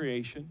of this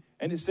creation,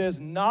 and it says,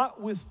 not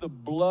with the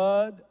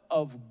blood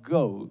of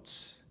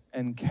goats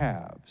and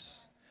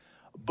calves,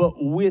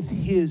 but with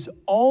his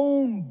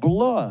own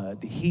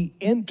blood he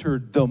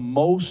entered the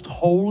most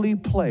holy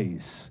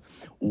place,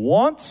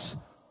 once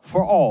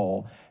for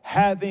all,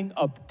 having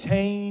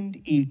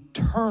obtained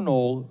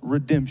eternal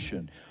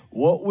redemption.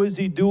 What was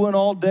he doing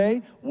all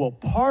day? Well,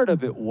 part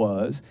of it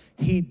was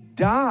he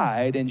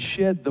died and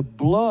shed the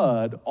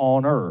blood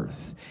on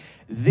earth.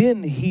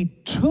 Then he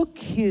took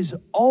his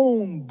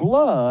own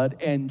blood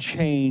and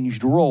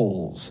changed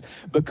roles,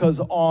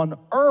 because on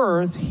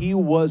earth he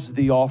was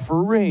the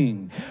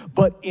offering,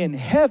 but in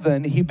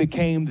heaven he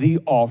became the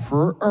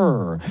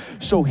offerer.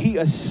 So he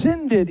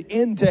ascended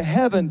into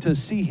heaven to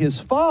see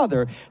his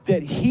Father,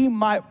 that he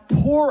might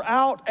pour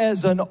out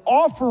as an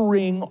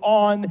offering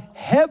on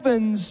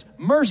heaven's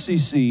mercy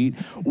seat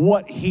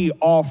what he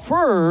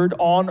offered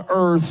on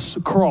earth's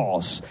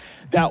cross.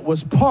 That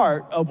was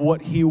part of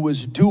what he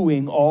was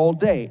doing all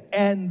day.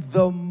 And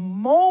the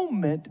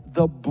moment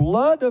the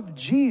blood of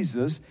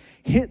Jesus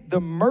hit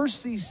the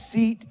mercy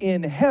seat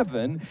in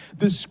heaven,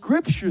 the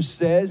scripture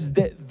says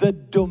that the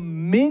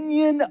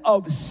dominion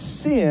of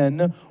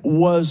sin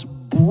was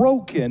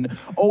broken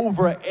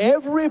over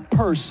every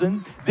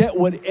person that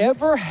would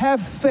ever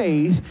have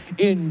faith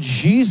in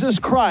Jesus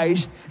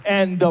Christ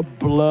and the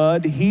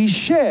blood he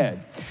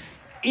shed.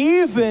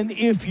 Even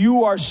if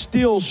you are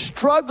still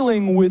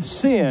struggling with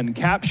sin,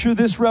 capture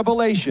this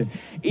revelation.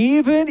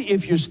 Even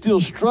if you're still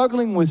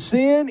struggling with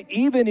sin,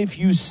 even if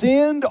you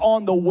sinned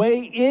on the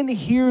way in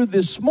here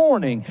this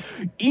morning,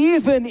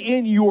 even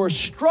in your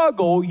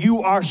struggle,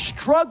 you are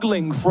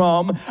struggling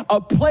from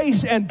a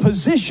place and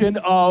position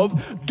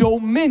of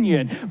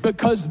dominion.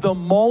 Because the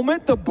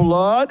moment the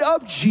blood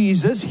of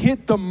Jesus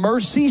hit the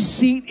mercy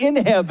seat in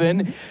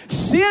heaven,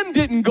 sin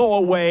didn't go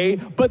away,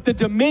 but the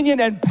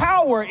dominion and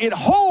power it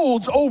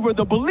holds over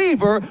the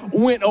believer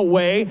went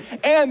away,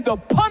 and the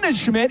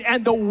punishment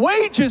and the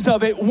wages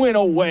of it went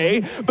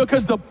away,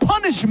 because the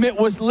punishment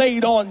was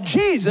laid on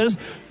Jesus.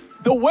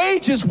 The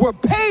wages were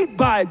paid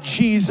by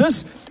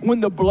Jesus. When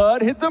the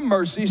blood hit the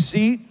mercy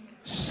seat,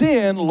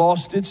 sin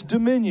lost its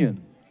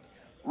dominion.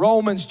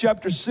 Romans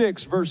chapter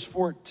 6, verse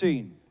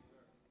 14.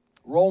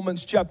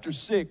 Romans chapter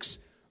 6,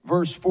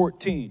 verse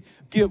 14.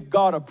 Give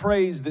God a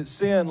praise that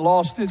sin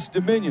lost its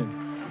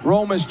dominion.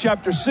 Romans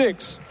chapter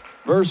 6,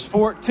 verse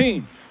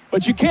 14.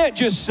 But you can't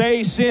just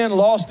say sin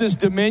lost its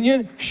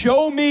dominion.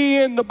 Show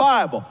me in the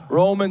Bible.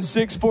 Romans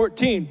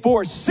 6:14.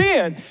 For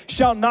sin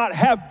shall not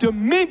have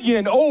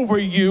dominion over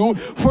you,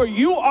 for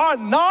you are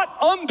not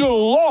under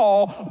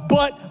law,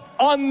 but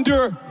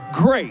under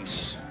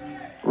grace.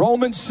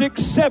 Romans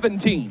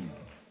 6:17.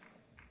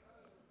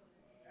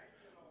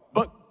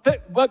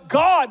 But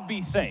God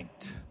be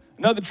thanked.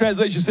 Another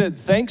translation said,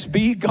 thanks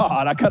be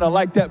God. I kind of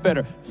like that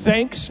better.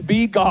 Thanks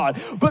be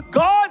God. But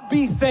God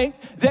be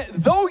thanked that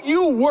though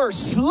you were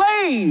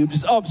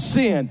slaves of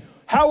sin.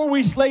 How are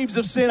we slaves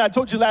of sin? I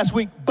told you last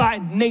week, by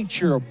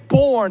nature,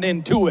 born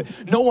into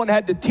it. No one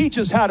had to teach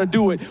us how to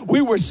do it.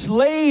 We were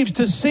slaves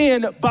to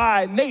sin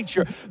by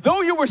nature.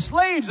 Though you were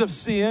slaves of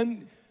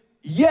sin,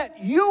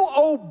 yet you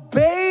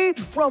obeyed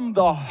from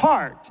the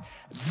heart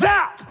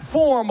that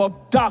form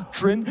of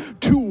doctrine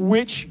to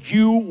which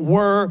you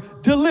were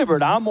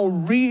delivered. I'm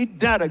going to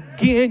read that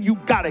again. You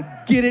got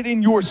to get it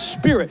in your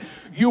spirit.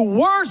 You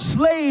were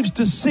slaves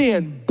to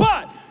sin,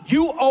 but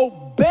you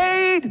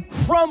obeyed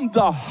from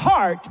the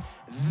heart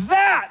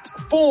that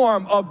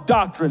form of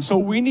doctrine. So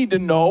we need to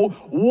know,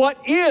 what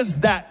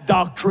is that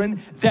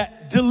doctrine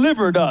that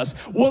delivered us.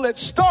 Well, it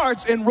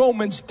starts in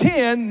Romans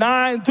 10,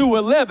 9 through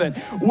 11,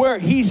 where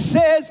he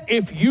says,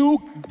 if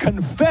you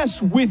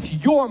confess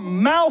with your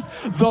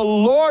mouth the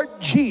Lord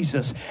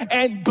Jesus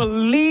and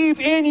believe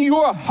in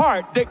your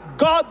heart that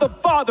God the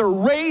Father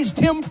raised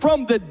him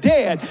from the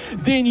dead,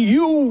 then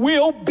you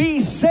will be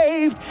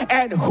saved.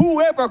 And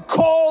whoever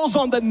calls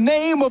on the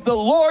name of the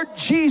Lord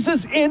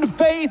Jesus in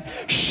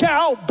faith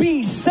shall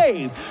be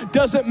saved.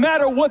 Doesn't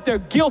matter what they're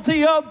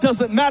guilty of,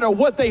 doesn't matter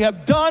what they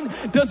have done,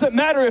 doesn't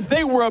matter if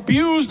they were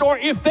abused or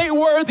if they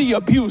were the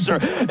abuser.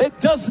 It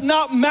does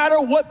not matter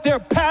what their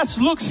past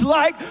looks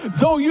like,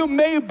 though you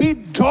may be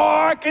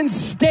dark and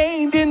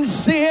stained in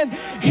sin,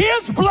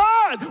 his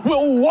blood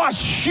will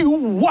wash you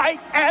white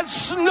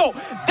as snow.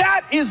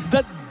 That is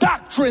the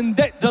doctrine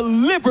that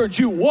delivered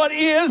you. What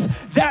is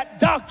that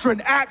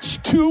doctrine? Acts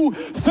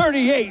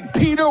 2:38.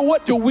 Peter,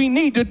 what do we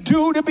need to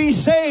do to be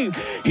saved?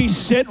 He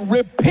said,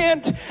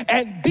 repent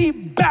and be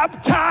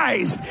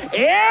baptized,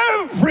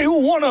 every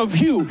one of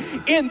you,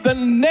 in the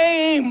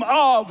name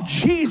of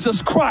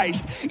Jesus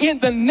Christ, in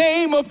the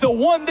name of the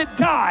one that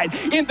died,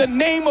 in the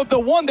name of the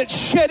one that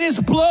shed his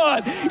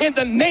blood, in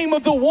the name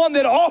of the one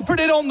that offered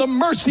it on the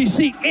mercy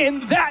seat. In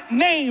that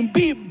name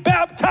be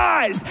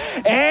baptized,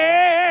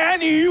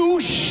 and you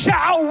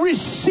shall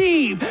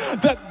receive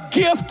the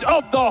gift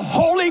of the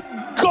Holy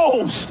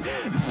Ghost.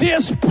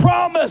 This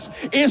promise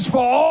is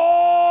for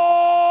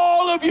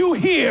all of you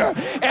here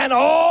and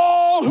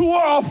all who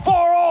are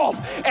afar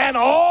off and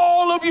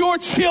all of your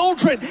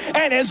children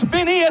and as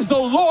many as the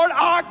Lord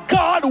our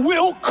God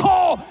will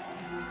call.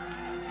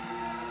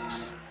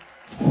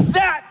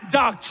 That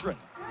doctrine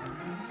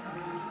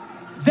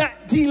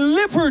that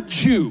delivered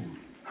you.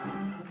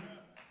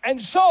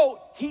 And so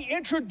he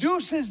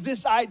introduces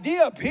this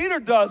idea, Peter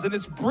does, and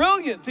it's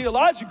brilliant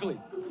theologically,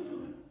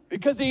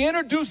 because he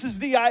introduces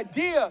the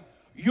idea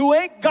you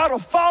ain't got to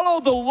follow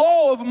the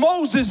law of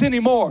Moses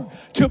anymore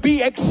to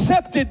be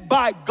accepted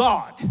by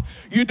God.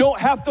 You don't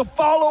have to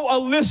follow a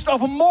list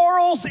of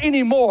morals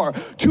anymore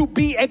to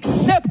be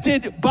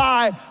accepted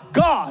by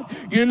God.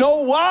 You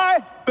know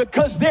why?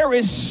 Because there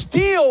is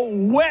still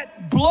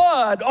wet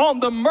blood on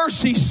the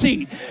mercy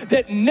seat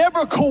that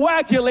never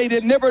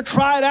coagulated, never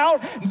dried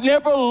out,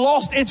 never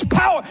lost its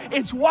power.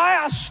 It's why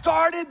I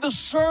started the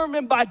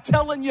sermon by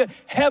telling you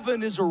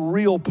heaven is a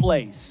real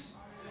place.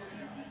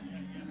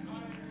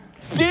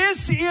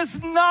 This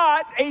is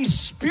not a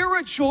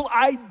spiritual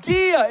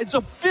idea. It's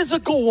a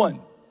physical one.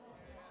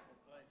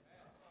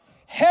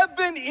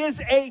 Heaven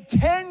is a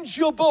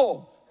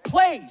tangible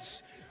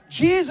place.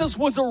 Jesus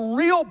was a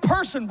real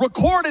person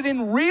recorded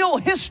in real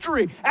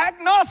history.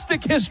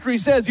 Agnostic history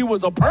says he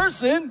was a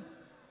person.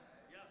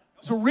 He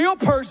was a real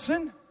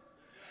person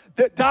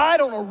that died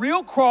on a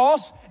real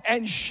cross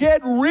and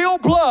shed real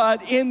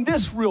blood in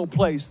this real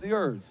place, the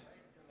earth.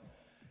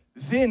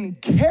 Then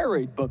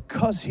carried,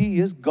 because he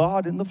is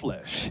God in the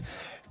flesh,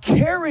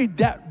 carried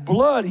that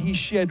blood he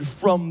shed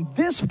from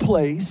this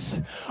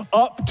place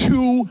up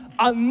to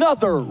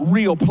another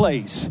real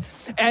place.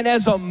 And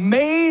as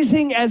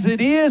amazing as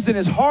it is and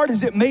as hard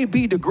as it may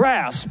be to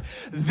grasp,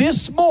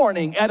 this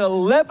morning at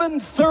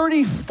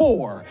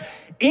 11:34,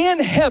 in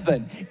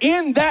heaven,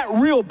 in that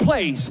real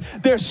place,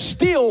 there's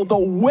still the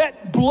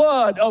wet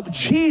blood of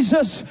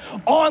Jesus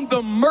on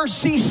the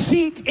mercy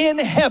seat in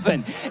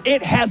heaven.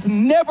 It has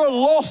never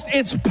lost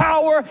its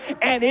power,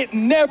 and it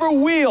never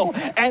will.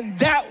 And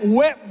that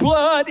wet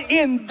blood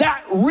in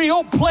that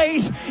real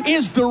place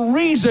is the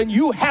reason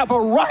you have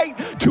a right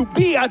to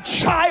be a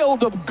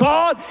child of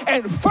God.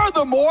 And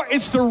furthermore,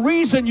 it's the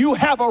reason you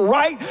have a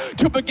right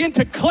to begin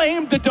to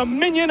claim the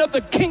dominion of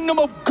the kingdom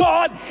of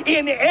God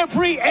in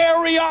every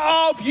area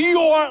of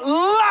your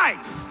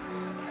life.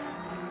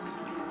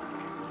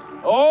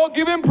 Oh,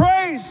 give him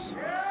praise.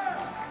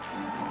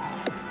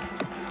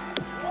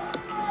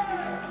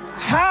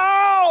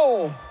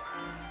 How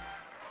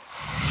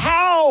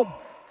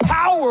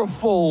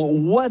powerful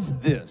was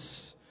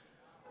this?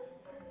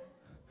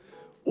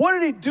 What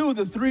did he do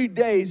the 3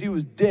 days he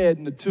was dead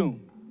in the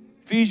tomb?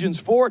 Ephesians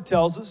 4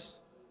 tells us.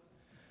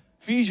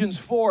 Ephesians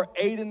 4,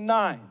 8 and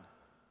 9.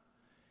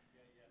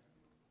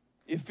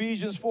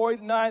 Ephesians 4, 8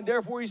 and 9,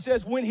 therefore he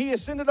says, when he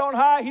ascended on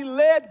high, he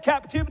led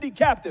captivity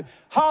captive.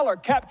 Holler,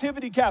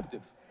 captivity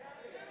captive.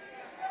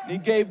 And he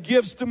gave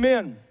gifts to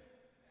men.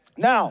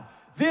 Now,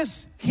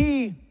 this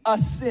he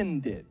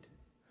ascended.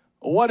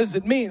 What does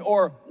it mean?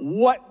 Or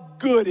what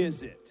good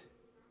is it?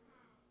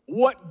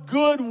 What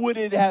good would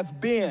it have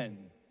been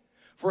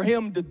for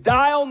him to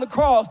die on the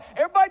cross?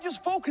 Everybody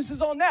just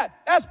focuses on that.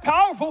 That's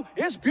powerful.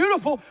 It's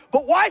beautiful.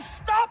 But why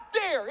stop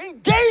there?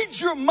 Engage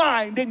your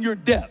mind in your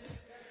depth.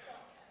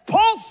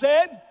 Paul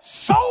said,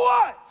 so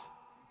what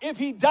if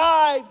he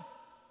died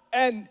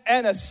and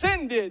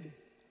ascended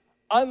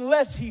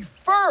unless he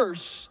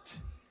first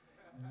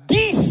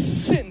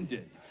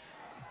descended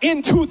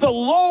into the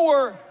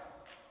lower,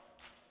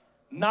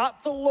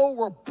 not the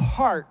lower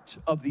part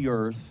of the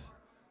earth,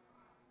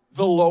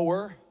 the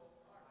lower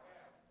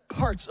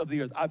parts of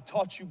the earth. I've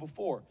taught you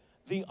before.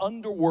 The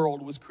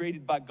underworld was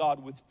created by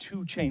God with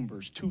two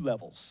chambers, two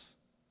levels.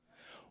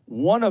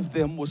 One of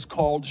them was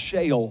called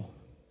Sheol.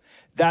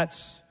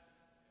 That's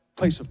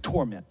place of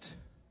torment.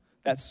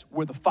 That's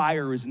where the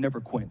fire is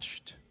never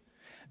quenched.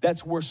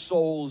 That's where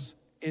souls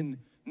in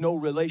no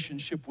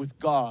relationship with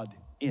God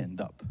end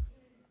up.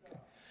 Okay.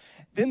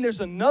 Then there's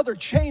another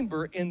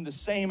chamber in the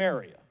same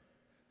area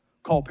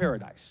called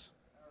paradise.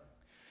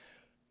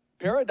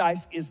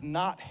 Paradise is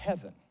not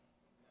heaven.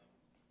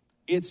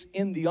 It's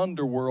in the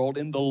underworld,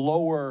 in the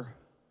lower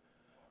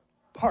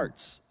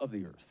parts of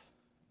the earth.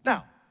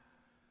 Now,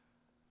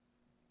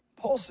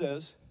 Paul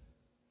says,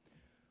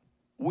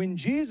 when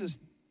Jesus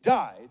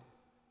died,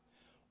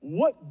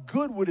 what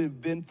good would it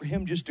have been for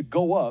him just to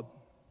go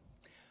up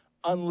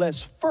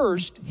unless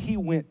first he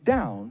went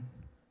down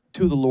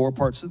to the lower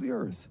parts of the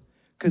earth?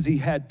 Because he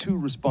had two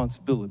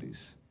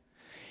responsibilities.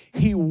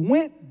 He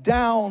went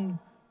down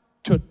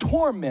to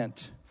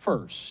torment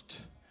first,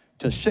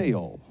 to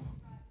Sheol.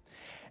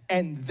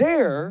 And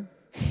there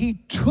he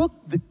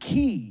took the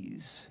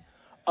keys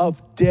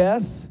of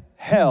death,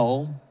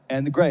 hell,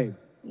 and the grave.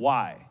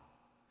 Why?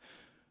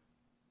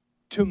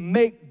 To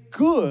make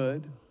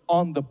good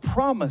on the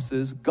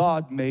promises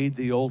God made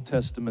the Old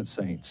Testament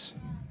saints.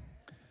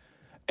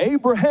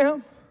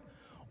 Abraham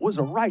was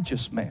a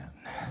righteous man,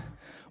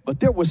 but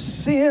there was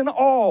sin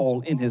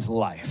all in his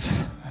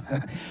life.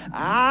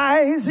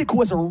 Isaac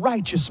was a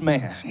righteous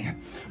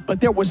man, but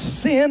there was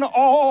sin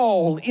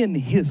all in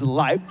his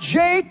life.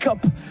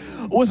 Jacob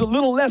was a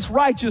little less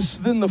righteous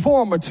than the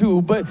former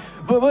two, but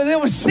there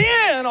was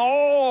sin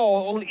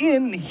all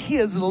in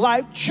his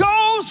life.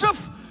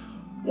 Joseph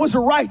was a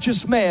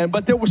righteous man,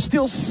 but there was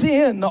still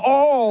sin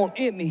all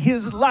in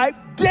his life.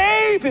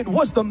 David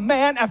was the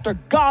man after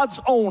God's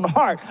own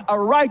heart, a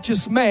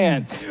righteous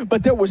man,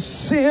 but there was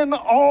sin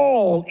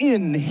all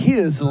in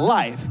his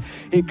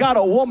life. He got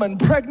a woman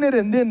pregnant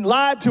and then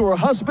lied to her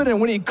husband, and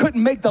when he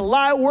couldn't make the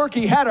lie work,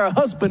 he had her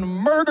husband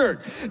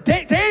murdered.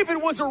 David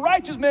was a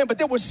righteous man, but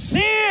there was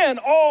sin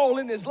all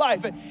in his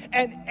life.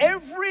 And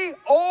every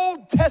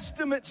Old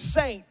Testament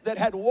saint that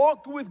had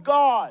walked with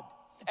God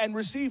and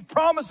received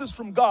promises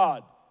from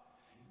God,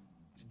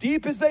 as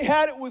deep as they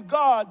had it with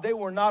God, they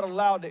were not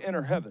allowed to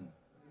enter heaven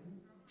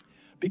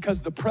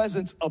because the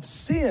presence of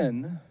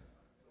sin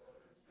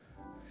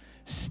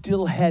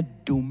still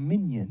had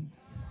dominion.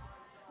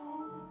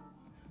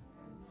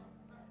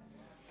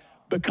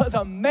 Because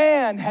a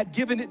man had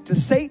given it to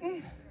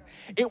Satan,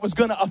 it was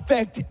going to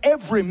affect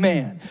every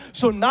man.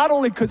 So not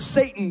only could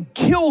Satan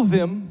kill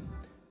them,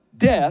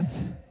 death,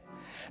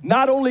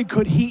 not only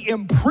could he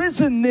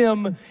imprison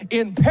them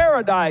in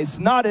paradise,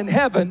 not in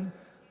heaven,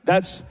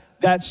 that's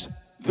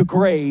the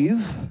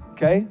grave,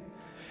 okay?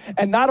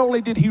 And not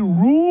only did he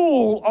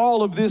rule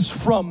all of this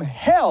from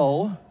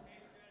hell,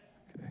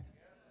 okay,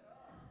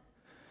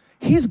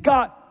 he's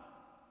got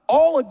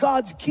all of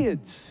God's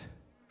kids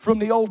from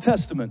the Old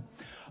Testament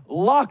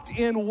locked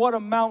in what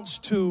amounts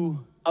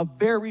to a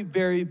very,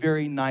 very,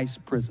 very nice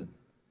prison.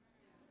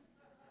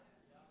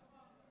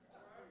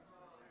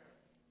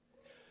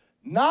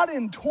 Not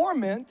in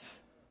torment,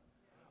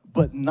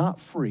 but not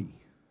free.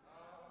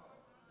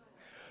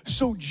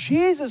 So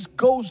Jesus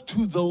goes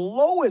to the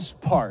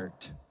lowest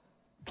part,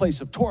 place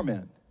of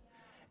torment,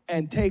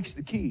 and takes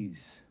the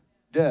keys,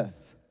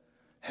 death,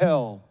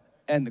 hell,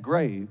 and the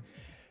grave,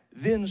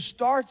 then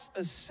starts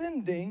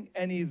ascending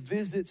and he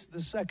visits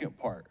the second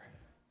part,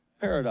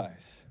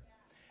 paradise.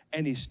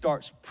 And he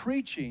starts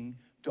preaching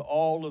to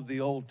all of the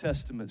Old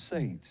Testament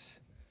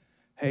saints.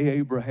 Hey,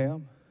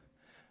 Abraham,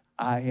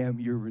 I am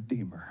your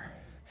Redeemer.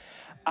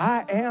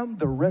 I am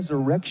the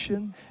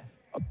resurrection,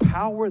 a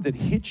power that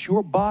hit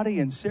your body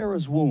in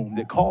Sarah's womb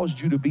that caused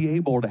you to be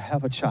able to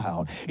have a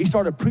child. He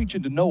started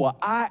preaching to Noah,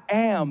 I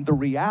am the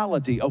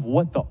reality of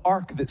what the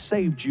ark that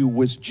saved you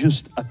was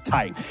just a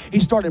type. He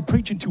started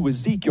preaching to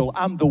Ezekiel,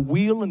 I'm the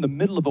wheel in the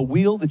middle of a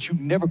wheel that you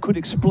never could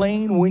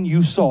explain when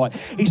you saw it.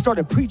 He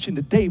started preaching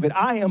to David,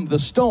 I am the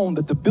stone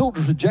that the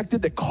builders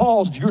rejected that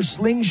caused your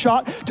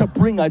slingshot to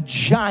bring a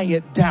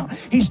giant down.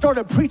 He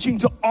started preaching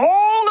to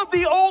all of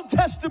the Old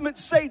Testament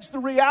saints the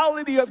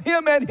reality of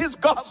him and his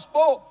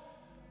gospel.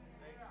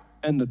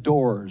 And the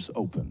doors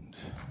opened.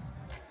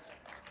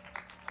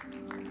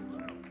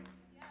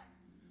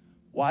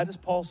 Why does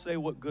Paul say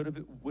what good of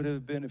it would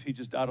have been if he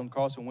just died on the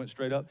cross and went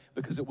straight up?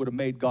 Because it would have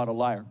made God a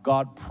liar.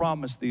 God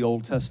promised the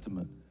Old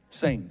Testament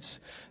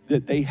saints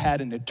that they had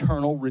an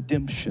eternal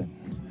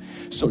redemption.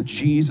 So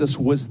Jesus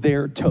was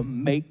there to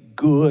make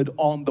good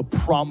on the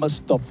promise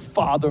the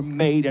Father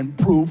made and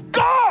prove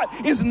God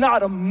is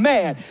not a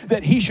man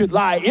that he should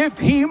lie. If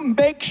he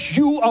makes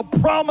you a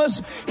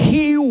promise,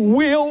 he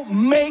will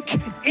make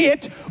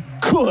it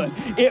good.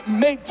 It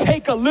may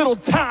take a little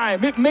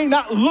time. It may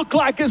not look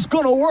like it's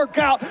going to work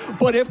out,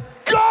 but if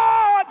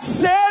God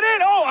said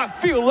it, oh, I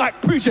feel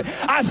like preaching.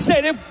 I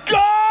said, if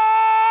God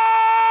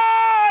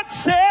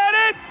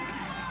said it,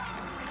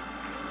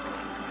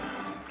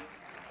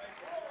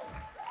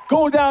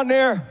 go down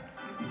there,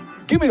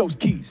 give me those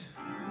keys.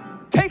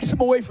 Takes him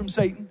away from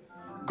Satan,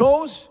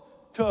 goes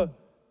to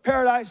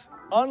paradise,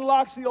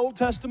 unlocks the Old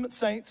Testament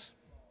saints.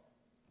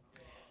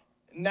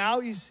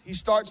 Now he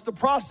starts the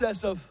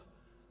process of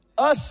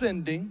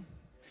ascending,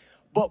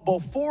 but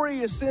before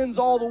he ascends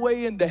all the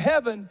way into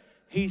heaven,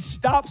 he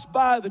stops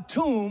by the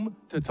tomb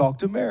to talk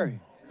to Mary.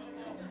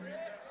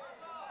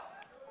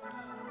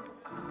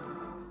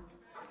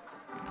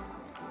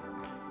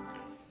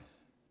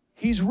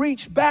 He's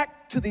reached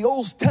back to the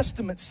Old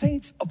Testament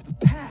saints of the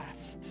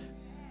past,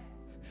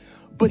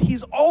 but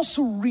he's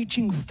also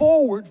reaching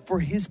forward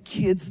for his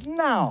kids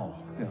now.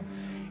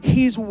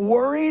 He's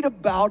worried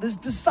about his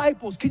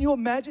disciples. Can you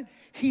imagine?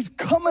 He's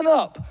coming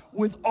up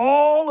with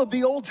all of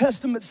the Old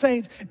Testament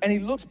saints, and he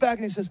looks back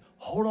and he says,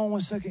 hold on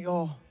one second,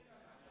 y'all.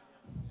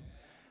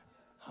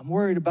 I'm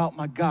worried about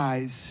my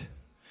guys.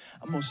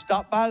 I'm going to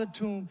stop by the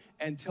tomb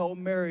and tell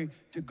Mary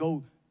to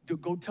go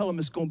tell him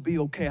it's going to be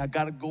okay. I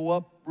got to go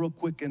up real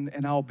quick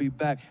and I'll be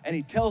back. And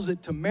he tells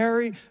it to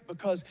Mary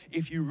because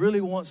if you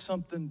really want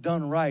something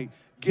done right,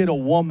 get a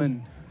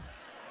woman.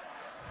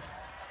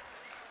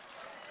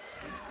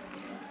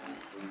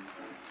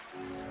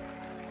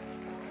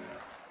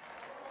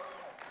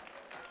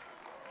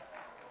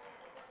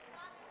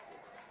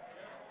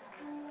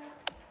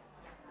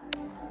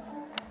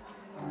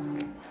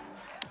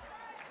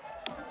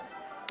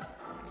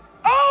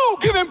 Oh,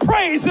 give him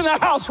praise in the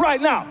house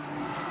right now.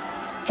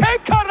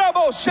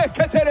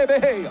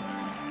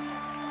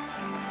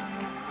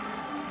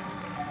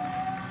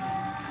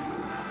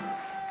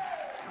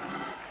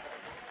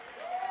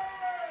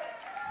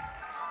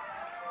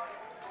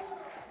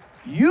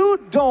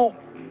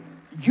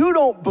 You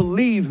don't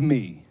believe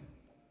me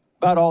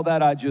about all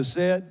that I just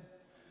said.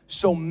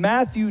 So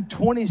Matthew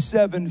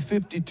 27,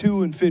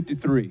 52 and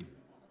 53.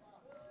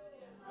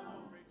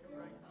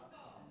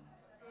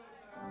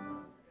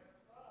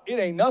 It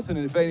ain't nothing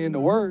if it ain't in the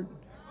Word.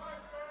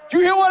 Did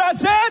you hear what I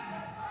said?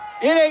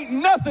 It ain't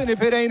nothing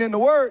if it ain't in the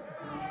Word.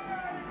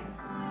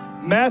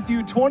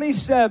 Matthew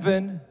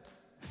 27,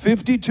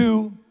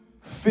 52,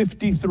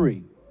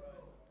 53.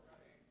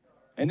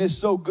 And it's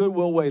so good,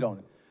 we'll wait on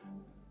it.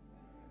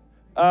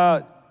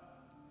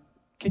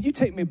 Can you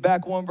take me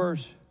back one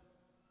verse?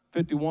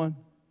 51.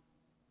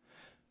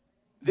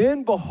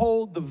 Then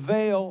behold, the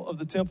veil of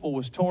the temple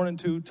was torn in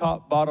two,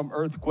 top, bottom,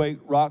 earthquake,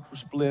 rocks were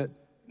split.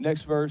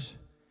 Next verse.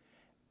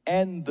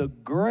 And the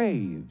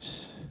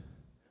graves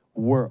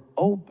were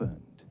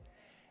opened,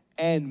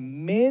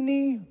 and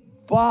many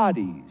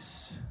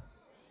bodies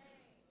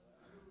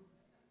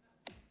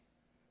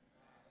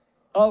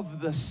of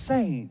the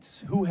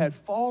saints who had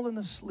fallen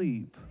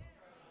asleep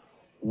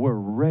were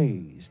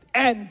raised.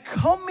 And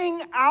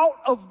coming out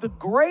of the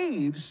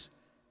graves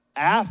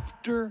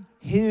after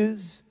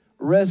his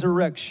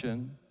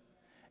resurrection,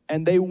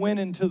 and they went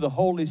into the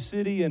holy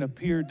city and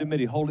appeared to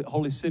many.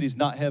 Holy city is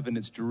not heaven,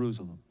 it's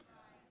Jerusalem.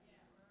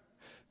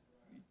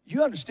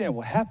 You understand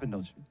what happened,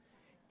 don't you?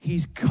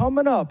 He's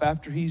coming up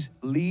after he's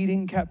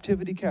leading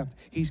captivity captive.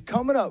 He's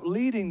coming up,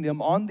 leading them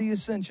on the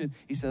ascension.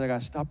 He says, I got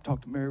to stop,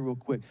 talk to Mary real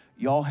quick.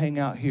 Y'all hang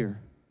out here.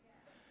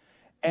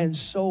 And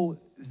so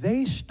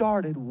they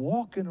started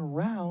walking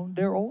around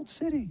their old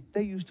city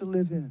they used to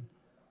live in.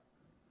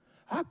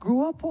 I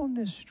grew up on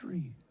this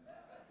street.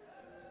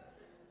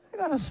 They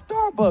got a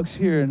Starbucks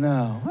here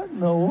now. What in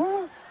the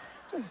world?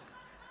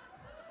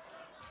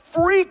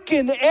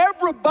 Freaking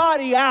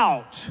everybody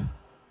out.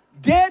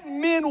 Dead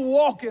men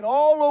walking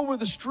all over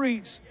the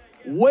streets,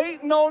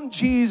 waiting on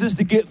Jesus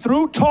to get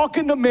through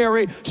talking to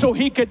Mary so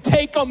he could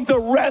take them the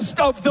rest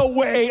of the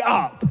way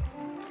up.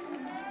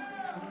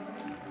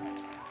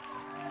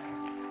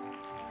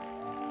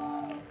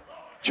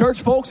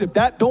 Church folks, if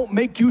that don't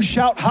make you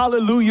shout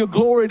hallelujah,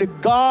 glory to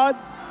God,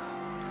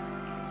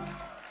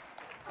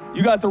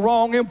 you got the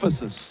wrong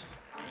emphasis.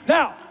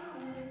 Now,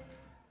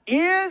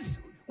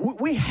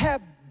 we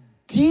have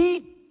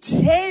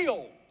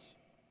detailed,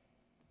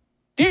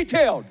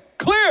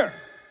 clear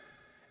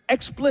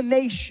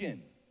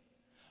explanation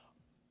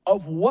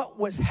of what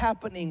was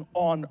happening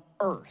on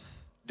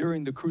earth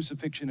during the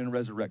crucifixion and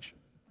resurrection.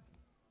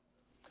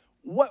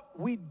 What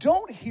we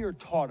don't hear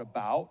taught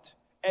about,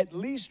 at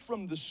least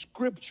from the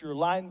scripture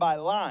line by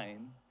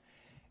line,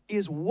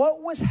 is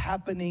what was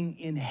happening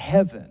in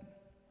heaven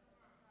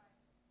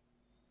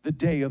the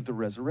day of the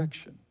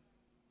resurrection.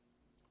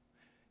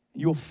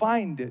 You'll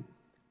find it,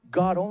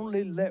 God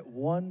only let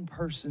one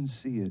person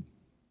see it.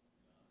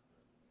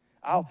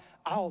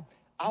 I'll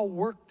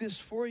work this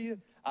for you.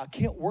 I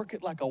can't work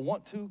it like I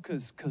want to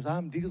because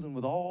I'm dealing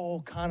with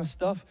all kind of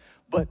stuff.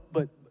 But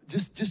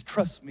just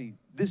trust me,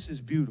 this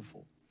is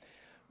beautiful.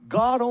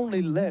 God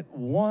only let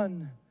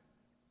one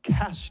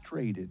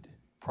castrated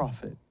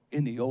prophet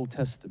in the Old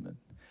Testament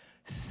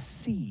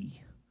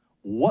see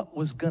what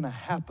was going to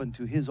happen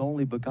to his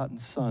only begotten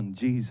son,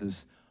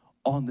 Jesus,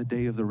 on the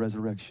day of the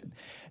resurrection.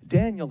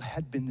 Daniel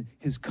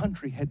his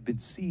country had been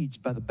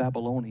sieged by the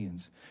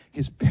Babylonians.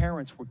 His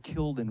parents were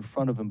killed in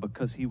front of him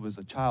because he was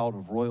a child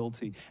of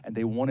royalty and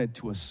they wanted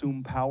to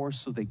assume power,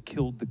 so they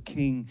killed the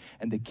king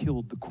and they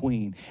killed the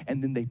queen.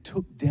 And then they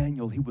took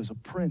Daniel, he was a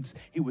prince,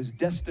 he was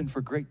destined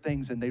for great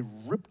things, and they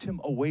ripped him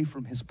away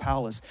from his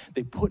palace.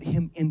 They put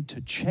him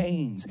into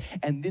chains,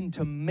 and then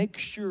to make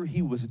sure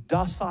he was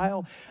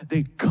docile,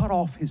 they cut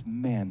off his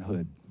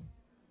manhood.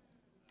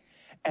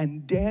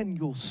 And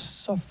Daniel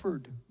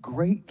suffered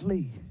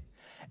greatly,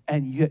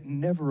 and yet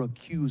never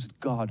accused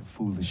God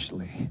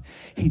foolishly.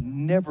 He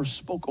never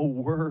spoke a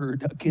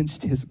word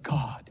against his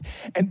God.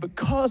 And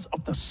because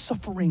of the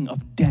suffering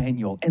of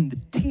Daniel and the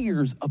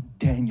tears of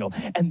Daniel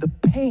and the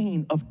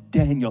pain of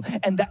Daniel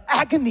and the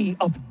agony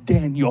of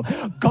Daniel,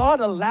 God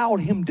allowed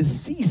him to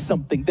see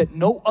something that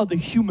no other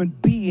human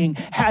being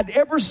had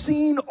ever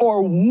seen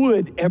or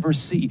would ever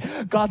see.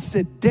 God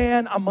said,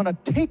 Dan, I'm going to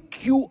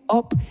take you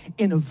up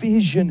in a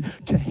vision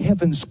to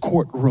heaven's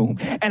courtroom,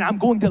 and I'm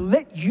going to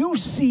let you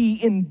see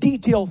in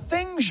detail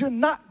things you're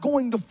not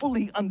going to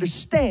fully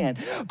understand,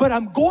 but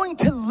I'm going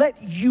to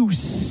let you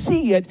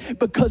see it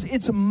because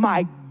it's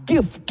my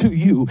gift to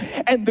you.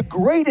 And the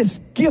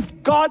greatest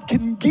gift God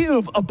can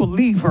give a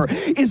believer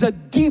is a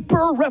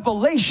deeper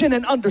revelation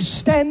and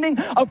understanding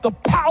of the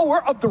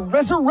power of the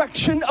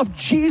resurrection of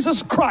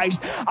Jesus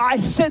Christ. I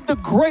said the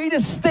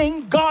greatest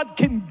thing God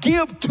can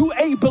give to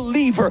a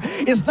believer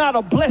is not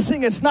a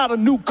blessing, it's not a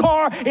new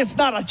car, it's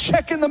not a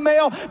check in the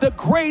mail. The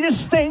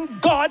greatest thing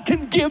God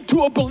can give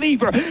to a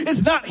believer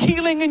is not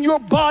healing in your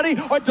body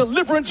or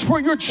deliverance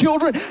for your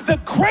children. The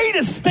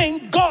greatest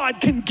thing God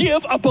can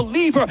give a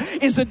believer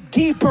is a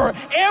deeper,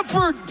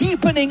 ever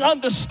deepening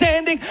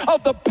understanding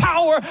of the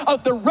power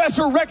of the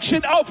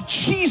resurrection of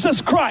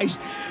Jesus Christ.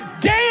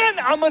 Dan,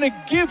 I'm going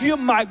to give you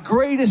my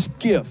greatest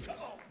gift.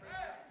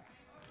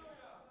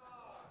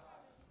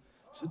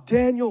 So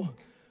Daniel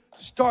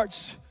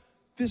starts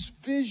this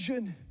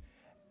vision,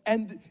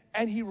 and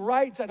he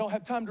writes, I don't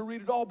have time to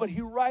read it all, but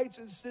he writes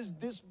and says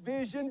this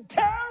vision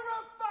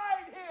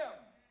terrified him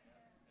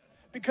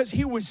because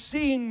he was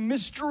seeing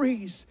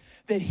mysteries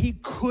that he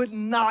could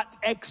not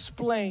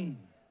explain.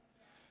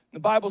 The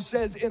Bible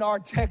says in our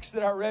text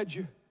that I read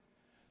you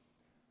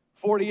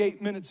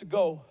 48 minutes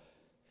ago,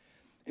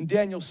 in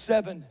Daniel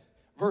 7,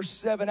 verse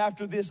 7,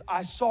 after this,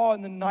 I saw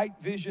in the night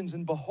visions,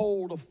 and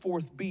behold, a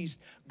fourth beast.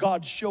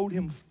 God showed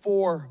him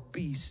four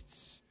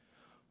beasts.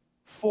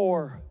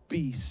 Four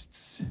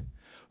beasts.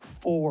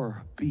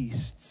 Four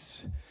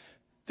beasts.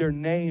 Their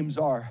names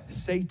are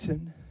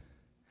Satan,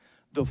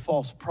 the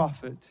false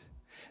prophet,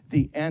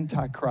 the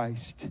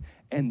Antichrist,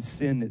 and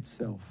sin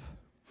itself.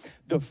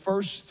 The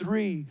first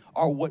three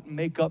are what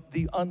make up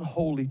the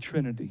unholy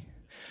trinity.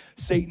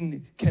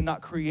 Satan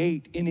cannot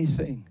create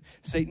anything.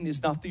 Satan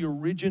is not the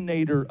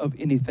originator of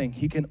anything.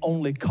 He can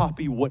only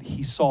copy what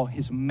he saw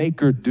his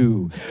maker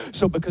do.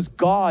 So because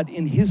God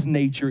in his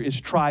nature is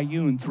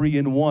triune, 3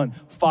 in 1,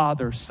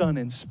 Father, Son,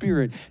 and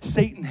Spirit,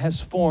 Satan has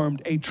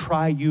formed a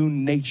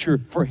triune nature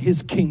for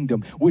his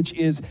kingdom, which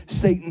is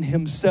Satan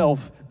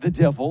himself, the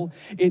devil.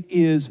 It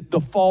is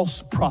the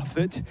false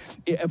prophet.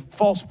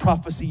 False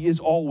prophecy is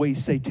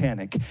always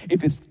satanic.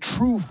 If it's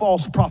true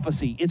false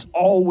prophecy, it's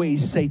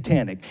always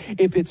satanic.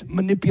 If it's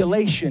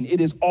manipulation,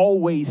 it is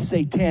always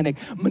satanic.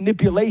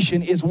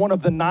 Manipulation is one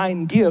of the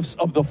 9 gifts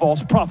of the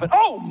false prophet.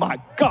 Oh my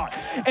God.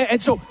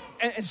 And so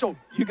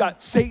you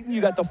got Satan, you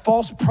got the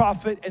false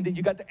prophet, and then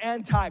you got the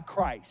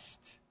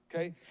Antichrist.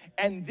 Okay?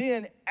 And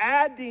then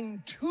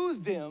adding to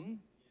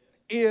them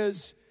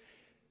is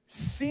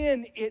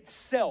sin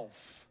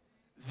itself,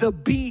 the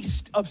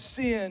beast of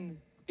sin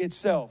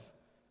itself.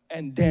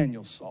 And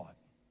Daniel saw it.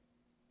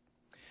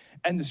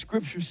 And the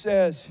scripture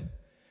says,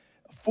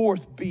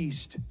 fourth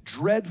beast,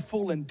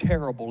 dreadful and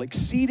terrible,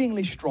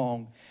 exceedingly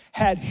strong,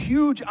 had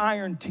huge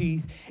iron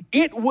teeth.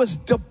 It was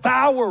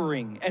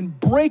devouring and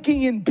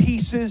breaking in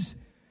pieces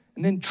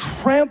and then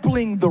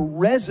trampling the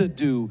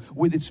residue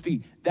with its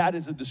feet. That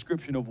is a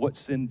description of what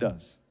sin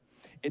does.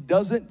 It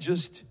doesn't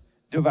just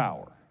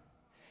devour.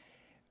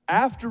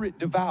 After it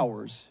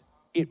devours,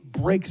 it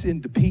breaks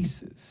into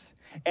pieces.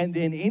 And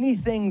then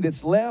anything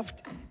that's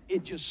left,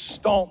 it just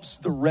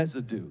stomps the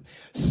residue.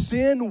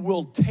 Sin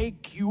will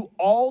take you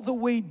all the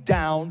way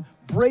down,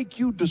 break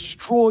you,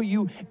 destroy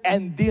you,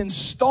 and then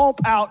stomp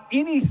out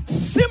any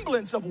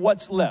semblance of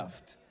what's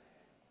left.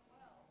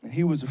 And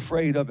he was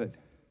afraid of it.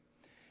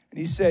 And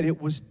he said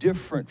it was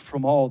different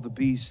from all the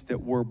beasts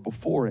that were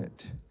before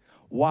it.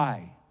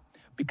 Why?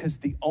 Because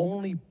the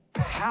only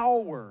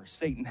power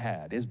Satan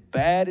had, as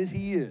bad as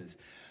he is,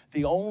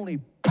 the only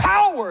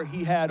power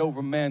he had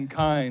over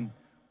mankind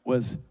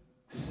was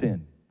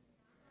sin.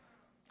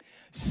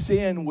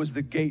 Sin was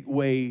the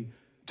gateway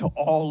to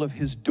all of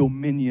his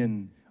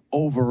dominion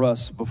over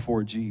us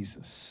before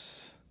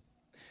Jesus.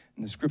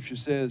 And the scripture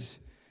says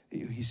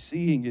he's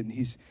seeing it and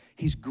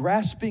he's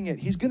grasping it.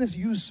 He's going to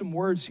use some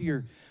words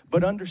here,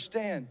 but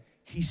understand,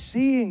 he's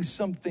seeing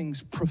some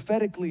things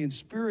prophetically and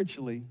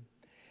spiritually,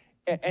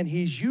 and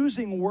he's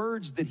using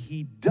words that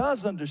he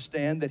does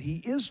understand, that he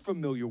is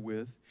familiar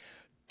with,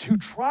 to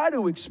try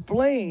to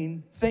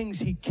explain things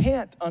he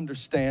can't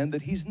understand,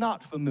 that he's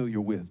not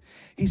familiar with.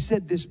 He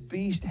said this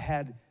beast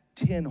had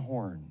 10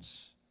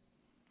 horns.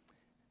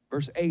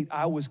 Verse 8,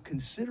 I was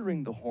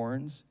considering the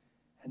horns,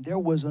 and there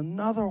was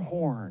another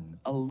horn,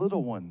 a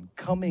little one,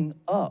 coming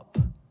up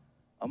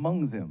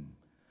among them,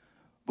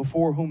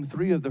 before whom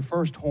 3 of the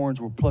first horns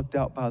were plucked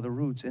out by the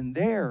roots. And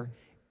there,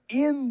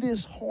 in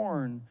this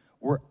horn,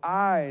 were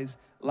eyes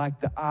like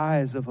the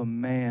eyes of a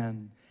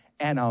man,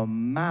 and a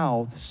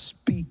mouth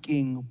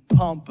speaking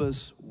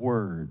pompous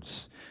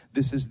words.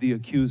 This is the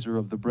accuser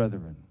of the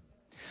brethren.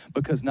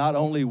 Because not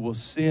only will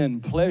sin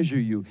pleasure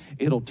you,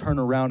 it'll turn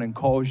around and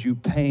cause you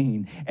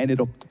pain, and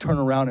it'll turn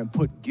around and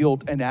put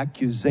guilt and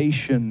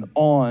accusation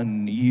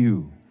on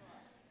you.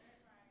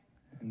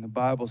 And the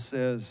Bible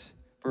says,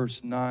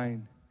 verse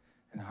 9,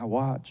 and I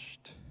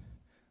watched,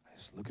 I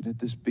was looking at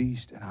this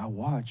beast, and I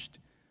watched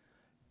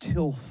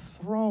till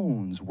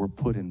thrones were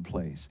put in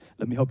place.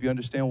 Let me help you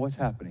understand what's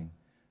happening.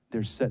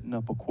 They're setting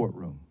up a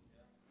courtroom.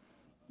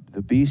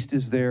 The beast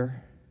is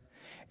there.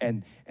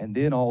 And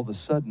then all of a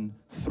sudden,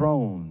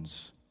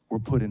 thrones were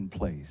put in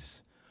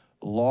place.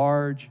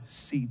 Large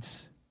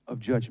seats of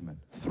judgment.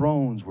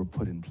 Thrones were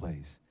put in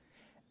place.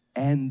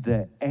 And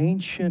the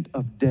Ancient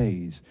of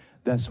Days,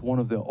 that's one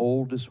of the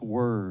oldest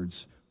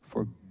words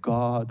for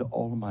God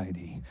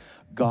Almighty,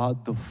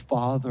 God the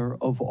Father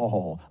of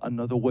all.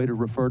 Another way to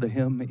refer to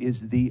him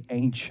is the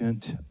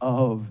Ancient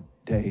of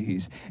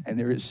Days. And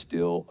there is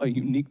still a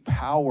unique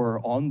power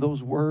on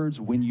those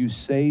words. When you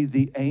say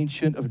the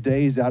Ancient of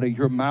Days out of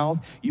your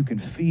mouth, you can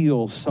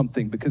feel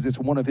something because it's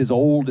one of his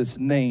oldest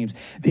names.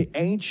 The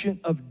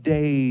Ancient of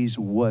Days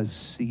was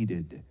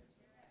seated.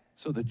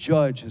 So the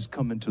judge has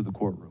come into the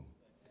courtroom.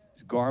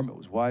 His garment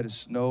was white as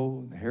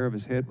snow. The hair of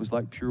his head was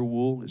like pure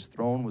wool. His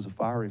throne was a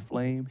fiery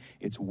flame.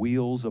 Its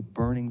wheels a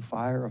burning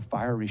fire. A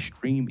fiery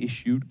stream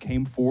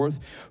came forth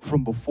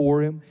from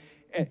before him.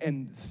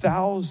 And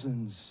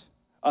thousands,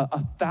 a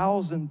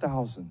thousand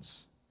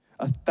thousands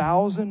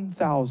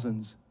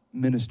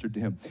ministered to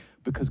him,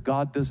 because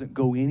God doesn't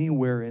go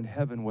anywhere in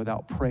heaven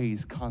without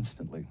praise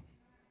constantly.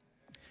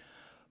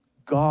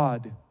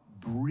 God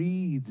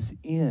breathes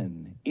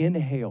in,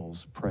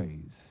 inhales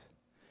praise,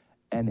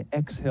 and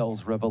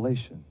exhales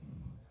revelation.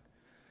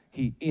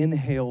 He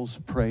inhales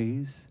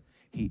praise,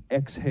 he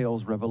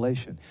exhales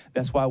revelation.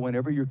 That's why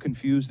whenever you're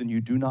confused and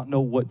you do not know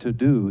what to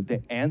do,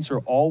 the answer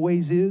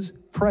always is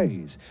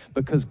praise,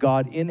 because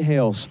God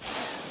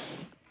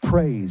inhales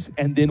praise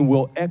and then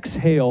will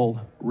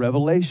exhale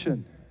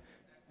revelation.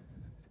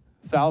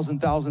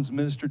 Thousands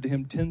ministered to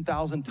him.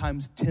 10,000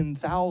 times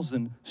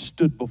 10,000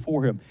 stood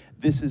before him.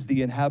 This is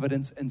the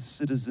inhabitants and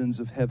citizens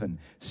of heaven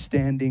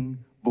standing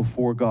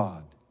before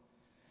God.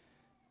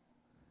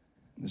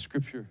 And the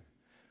scripture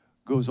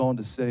goes on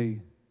to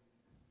say,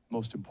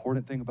 most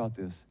important thing about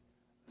this,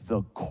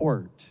 the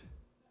court.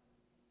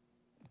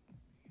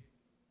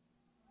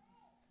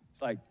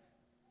 It's like,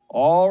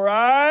 all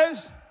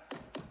rise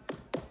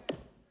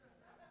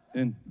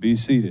and be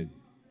seated.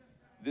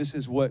 This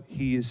is what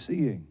he is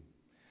seeing.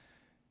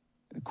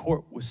 The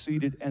court was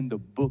seated and the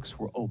books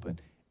were open.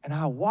 And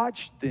I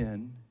watched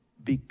then,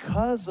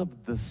 because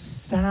of the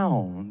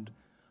sound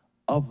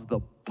of the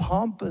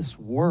pompous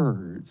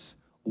words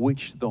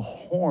which the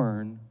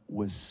horn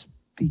was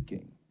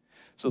speaking.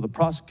 So the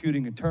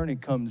prosecuting attorney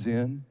comes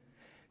in,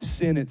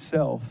 sin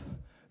itself,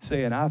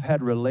 saying, I've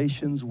had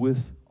relations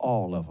with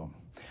all of them.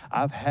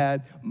 I've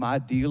had my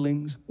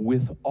dealings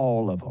with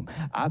all of them.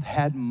 I've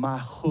had my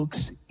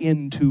hooks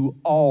into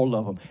all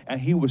of them. And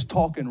he was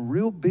talking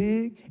real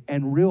big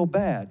and real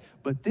bad.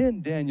 But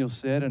then Daniel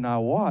said, and I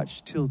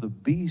watched till the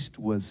beast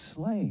was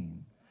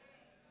slain.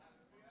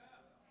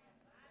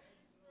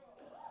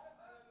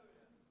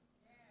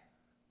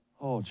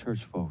 Oh,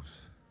 church folks,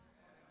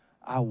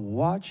 I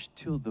watched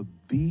till the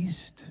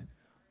beast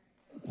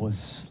was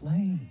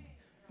slain,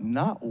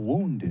 not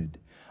wounded.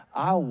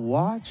 I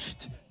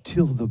watched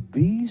till the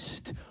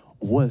beast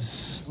was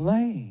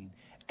slain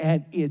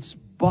and its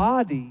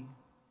body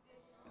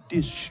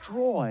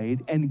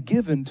destroyed and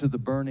given to the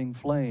burning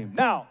flame.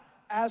 Now,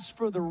 as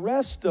for the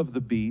rest of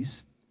the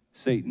beast,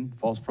 Satan,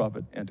 false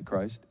prophet,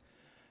 Antichrist,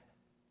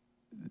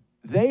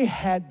 they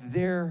had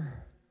their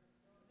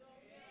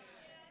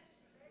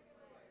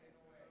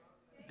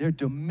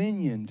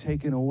dominion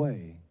taken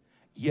away,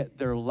 yet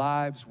their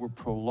lives were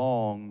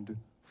prolonged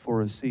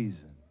for a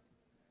season.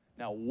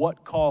 Now,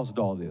 what caused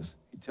all this?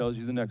 He tells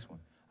you the next one.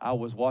 I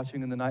was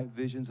watching in the night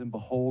visions, and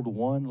behold,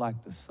 one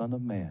like the Son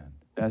of Man.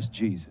 That's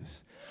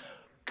Jesus.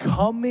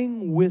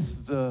 Coming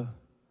with the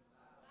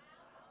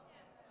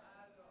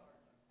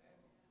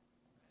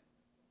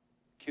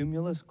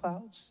cumulus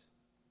clouds?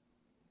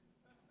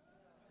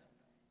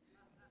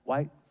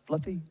 White,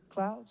 fluffy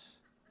clouds?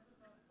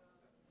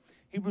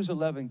 Hebrews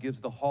 11 gives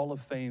the hall of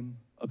fame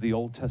of the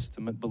Old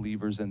Testament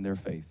believers and their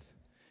faith.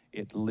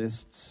 It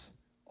lists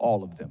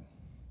all of them.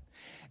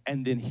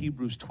 And then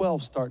Hebrews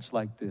 12 starts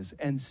like this.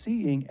 And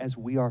seeing as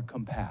we are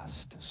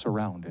compassed,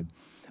 surrounded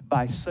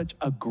by such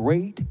a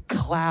great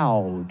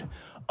cloud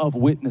of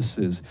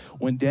witnesses.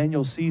 When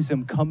Daniel sees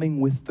him coming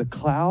with the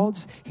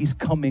clouds, he's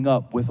coming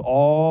up with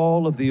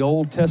all of the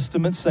Old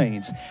Testament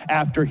saints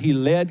after he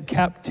led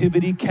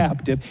captivity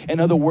captive.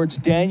 In other words,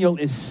 Daniel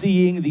is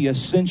seeing the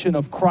ascension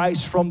of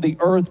Christ from the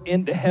earth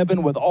into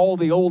heaven with all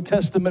the Old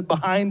Testament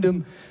behind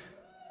him.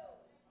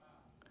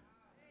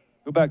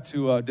 Go back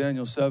to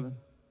Daniel 7.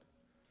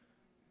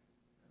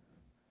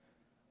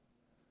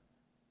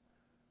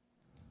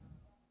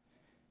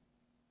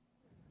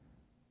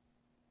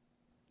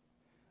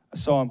 I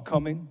saw him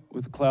coming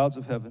with the clouds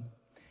of heaven.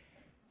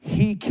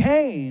 He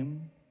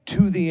came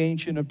to the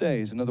Ancient of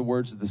Days. In other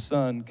words, the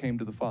Son came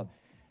to the Father.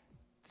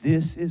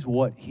 This is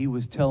what he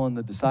was telling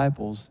the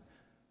disciples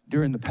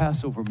during the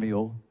Passover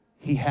meal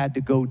he had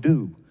to go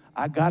do.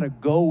 I got to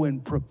go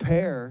and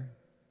prepare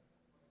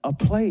a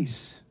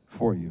place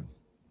for you.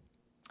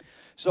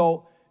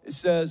 So it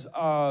says,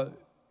 I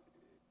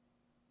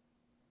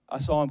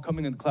saw him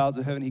coming in the clouds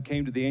of heaven. He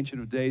came to the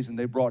Ancient of Days, and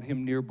they brought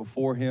him near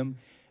before him.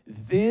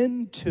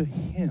 Then to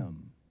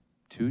him,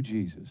 to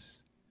Jesus,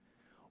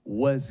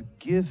 was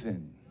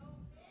given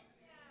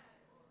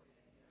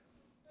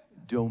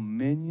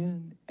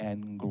dominion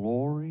and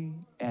glory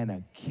and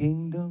a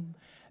kingdom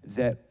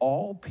that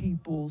all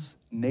peoples,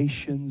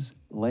 nations,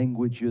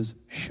 languages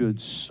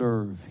should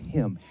serve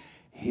him.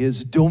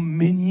 His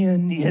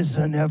dominion is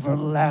an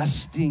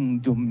everlasting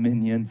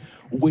dominion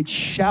which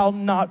shall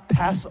not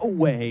pass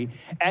away,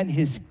 and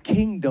his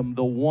kingdom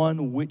the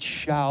one which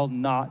shall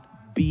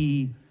not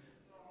be.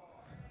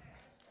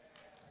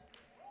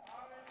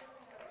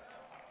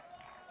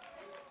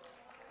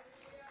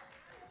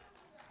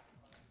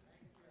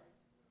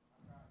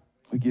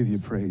 We give you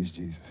praise,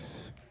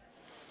 Jesus.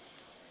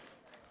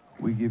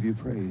 We give you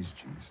praise,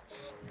 Jesus.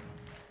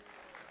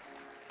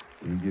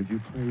 We give you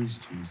praise,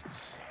 Jesus.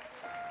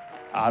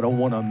 I don't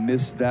want to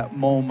miss that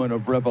moment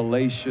of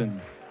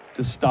revelation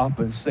to stop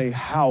and say,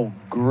 how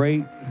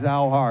great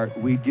thou art.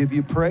 We give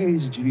you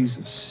praise,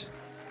 Jesus.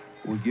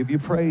 We give you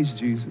praise,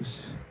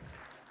 Jesus.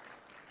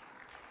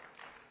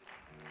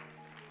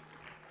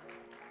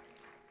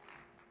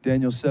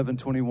 Daniel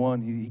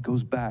 7:21, he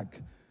goes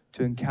back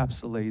to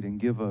encapsulate and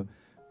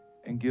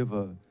give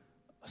a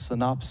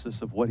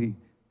synopsis of what he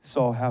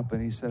saw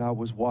happen. He said, I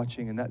was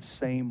watching, and that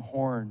same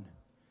horn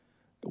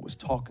that was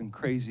talking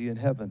crazy in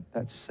heaven,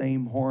 that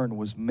same horn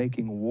was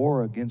making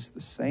war against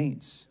the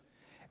saints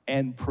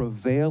and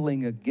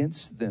prevailing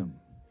against them.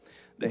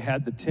 They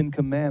had the 10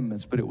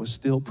 Commandments, but it was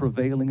still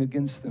prevailing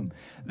against them.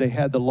 They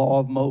had the law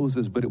of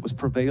Moses, but it was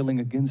prevailing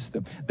against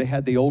them. They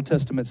had the Old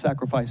Testament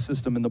sacrifice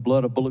system and the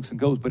blood of bullocks and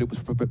goats, but it was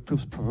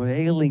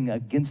prevailing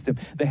against them.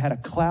 They had a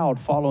cloud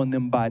following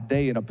them by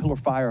day and a pillar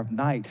fire of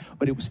night,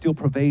 but it was still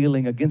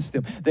prevailing against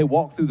them. They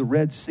walked through the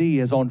Red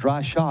Sea as on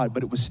dry shod,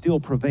 but it was still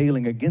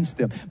prevailing against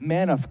them.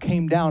 Manna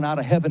came down out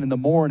of heaven in the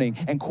morning,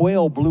 and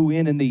quail blew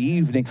in the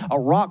evening. A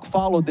rock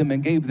followed them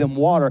and gave them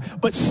water,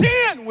 but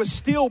sin was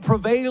still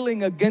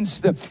prevailing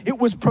against them. It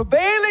was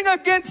prevailing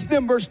against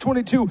them, verse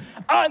 22,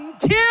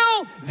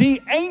 until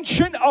the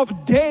Ancient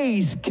of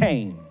Days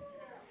came,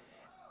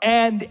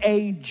 and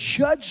a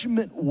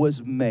judgment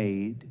was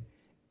made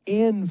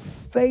in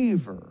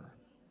favor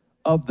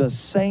of the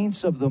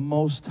saints of the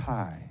Most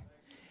High.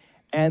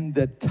 And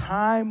the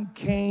time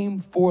came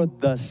for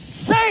the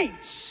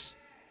saints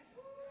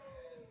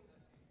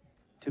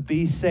to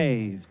be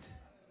saved.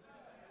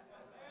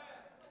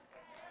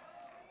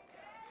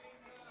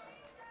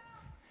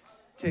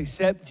 To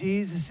accept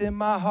Jesus in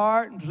my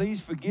heart and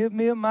please forgive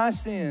me of my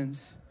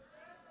sins.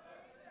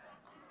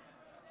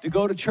 To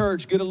go to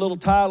church, get a little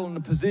title and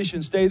a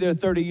position, stay there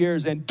 30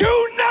 years and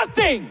do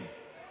nothing.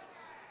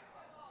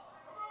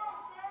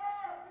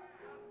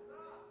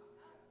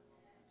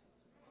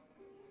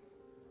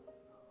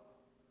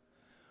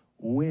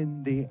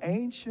 When the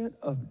Ancient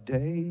of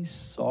Days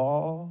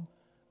saw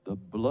the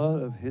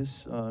blood of his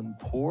Son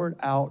poured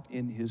out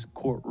in his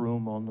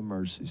courtroom on the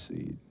mercy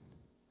seat,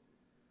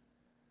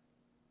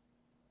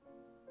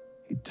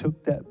 he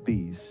took that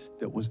beast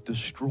that was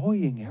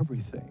destroying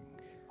everything.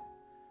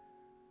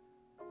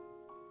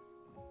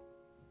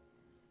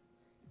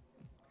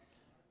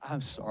 I'm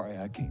sorry,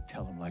 I can't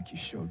tell him like you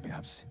showed me.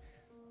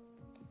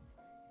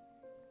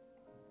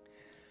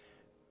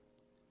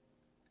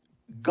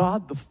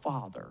 God the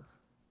Father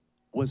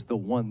was the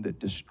one that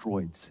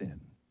destroyed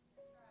sin.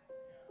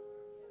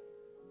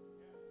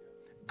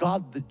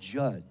 God the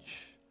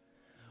Judge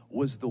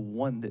was the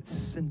one that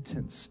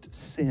sentenced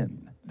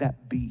sin,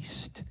 that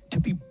beast, to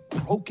be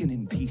broken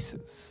in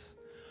pieces.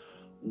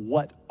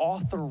 What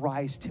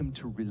authorized him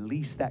to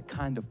release that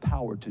kind of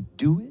power to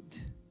do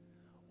it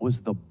was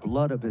the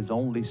blood of his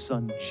only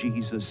Son,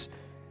 Jesus,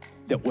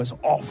 that was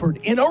offered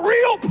in a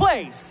real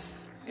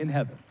place in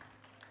heaven.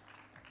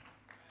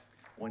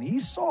 When he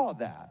saw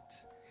that,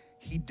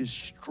 he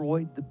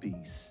destroyed the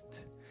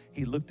beast.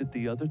 He looked at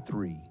the other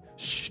three,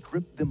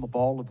 stripped them of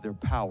all of their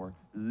power.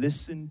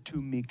 Listen to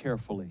me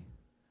carefully.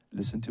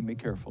 Listen to me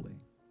carefully.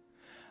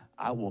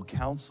 I will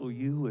counsel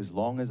you as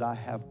long as I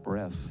have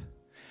breath.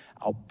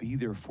 I'll be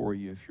there for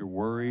you if you're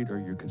worried or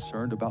you're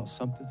concerned about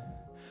something.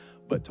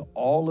 But to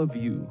all of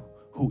you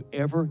who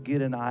ever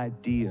get an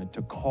idea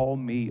to call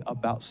me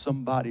about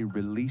somebody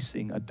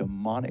releasing a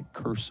demonic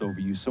curse over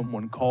you.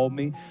 Someone called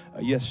me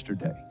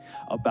yesterday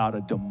about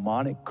a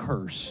demonic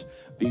curse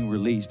being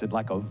released, and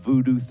like a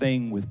voodoo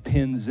thing with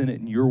pins in it,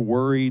 and you're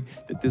worried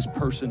that this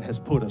person has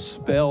put a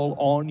spell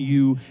on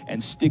you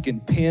and sticking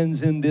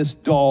pins in this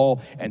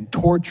doll and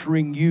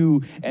torturing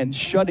you and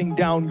shutting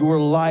down your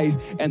life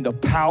and the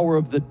power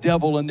of the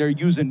devil, and they're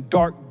using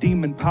dark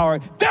demon power.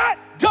 That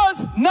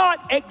does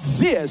not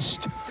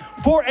exist.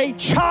 for a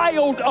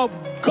child of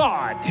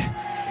God.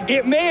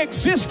 It may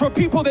exist for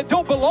people that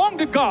don't belong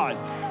to God,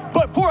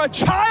 but for a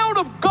child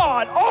of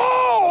God,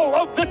 all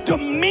of the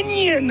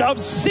dominion of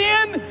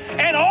sin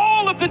and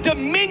all of the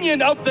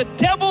dominion of the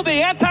devil,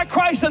 the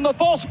Antichrist, and the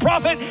false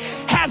prophet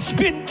has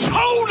been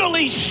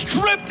totally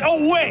stripped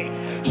away.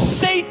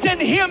 Satan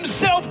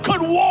himself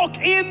could walk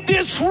in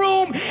this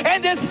room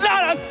and there's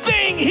not a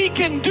thing he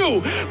can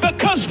do,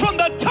 because from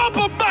the top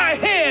of my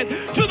head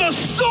to the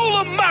sole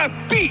of my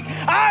feet,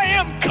 I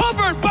am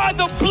covered by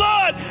the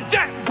blood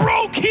that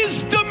broke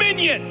his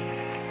dominion.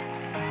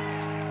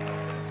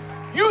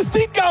 You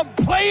think I'm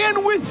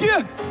playing with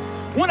you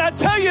when I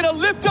tell you to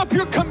lift up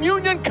your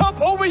communion cup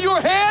over your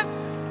head?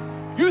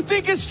 You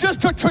think it's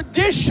just a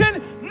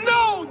tradition?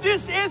 No,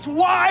 this is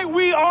why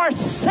we are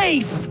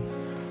safe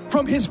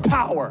from his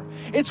power.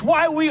 It's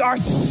why we are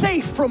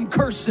safe from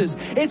curses.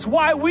 It's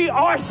why we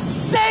are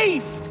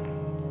safe.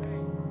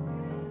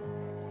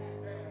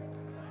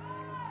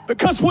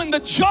 Because when the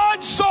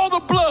judge saw the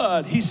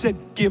blood, he said,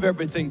 give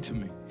everything to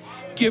me.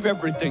 Give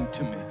everything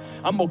to me.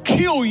 I'm going to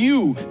kill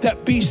you,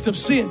 that beast of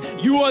sin.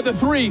 You are the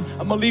three.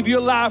 I'm going to leave you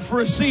alive for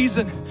a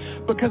season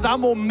because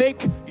I'm going to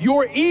make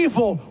your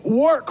evil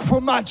work for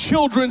my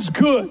children's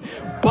good.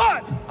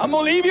 But I'm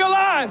going to leave you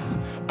alive.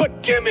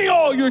 But give me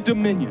all your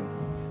dominion.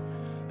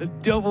 The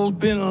devil's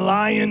been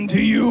lying to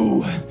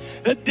you.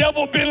 The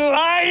devil been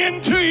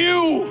lying to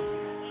you.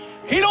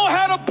 He don't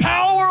have the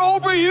power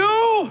over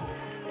you.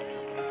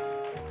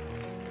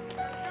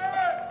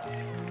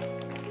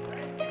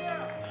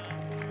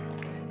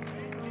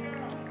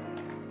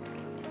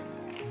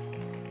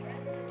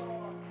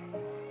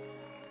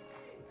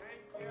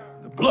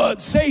 The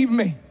blood saved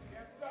me.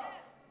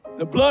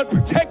 The blood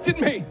protected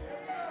me.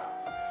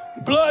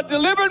 The blood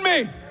delivered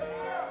me.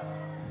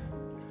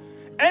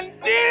 And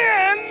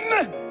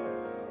then,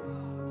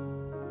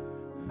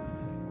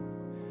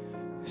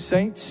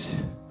 saints,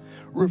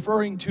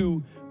 referring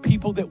to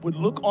people that would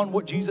look on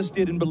what Jesus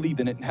did and believe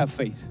in it and have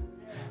faith.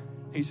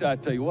 He said, I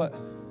tell you what,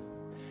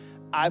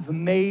 I've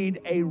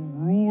made a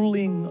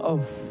ruling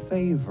of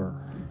favor.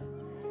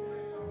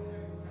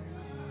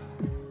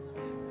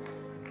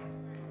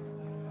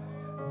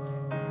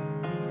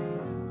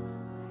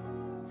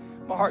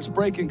 My heart's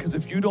breaking because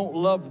if you don't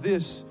love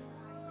this,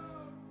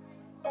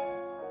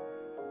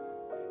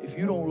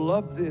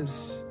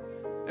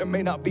 there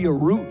may not be a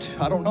root.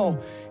 I don't know.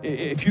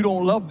 If you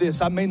don't love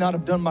this, I may not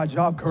have done my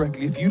job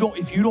correctly. If you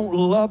don't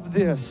love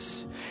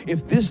this,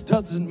 if this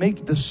doesn't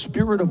make the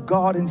Spirit of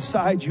God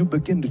inside you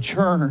begin to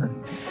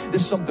churn,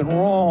 there's something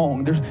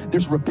wrong.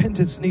 There's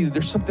repentance needed.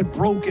 There's something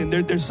broken.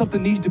 There's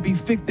something needs to be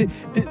fixed.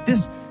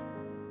 This,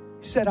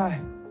 he said,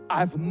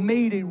 I've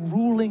made a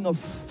ruling of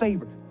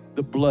favor.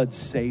 The blood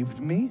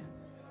saved me.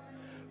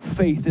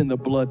 Faith in the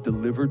blood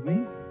delivered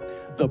me.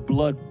 The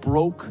blood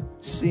broke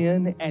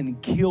sin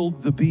and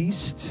killed the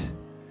beast.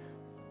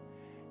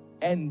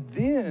 And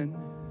then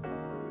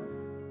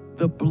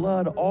the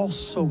blood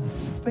also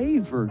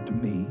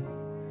favored me,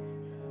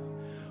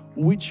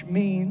 which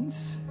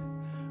means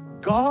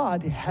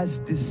God has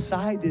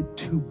decided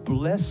to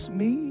bless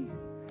me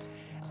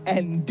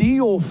and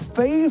deal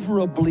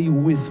favorably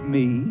with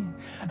me,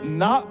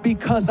 not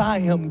because I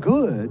am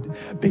good,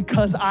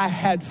 because I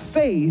had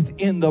faith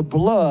in the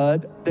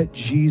blood that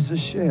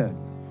Jesus shed.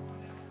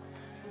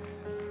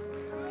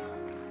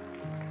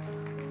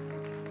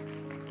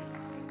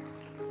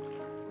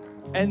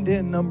 And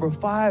then number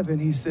 5, and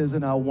he says,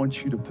 and I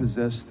want you to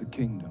possess the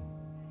kingdom.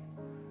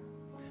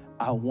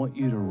 I want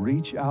you to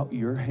reach out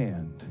your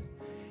hand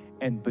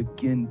and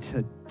begin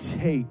to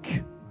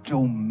take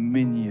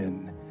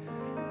dominion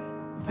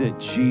that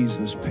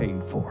Jesus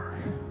paid for.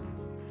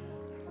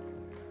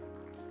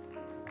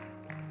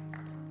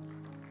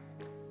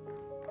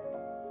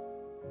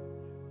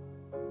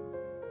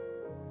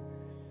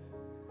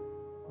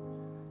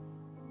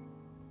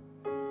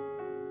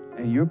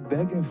 And you're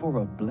begging for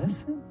a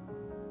blessing?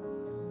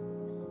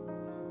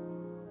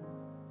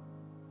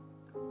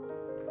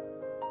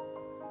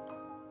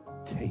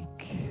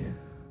 Take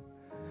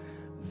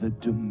the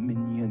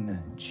dominion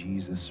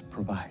Jesus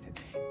provided.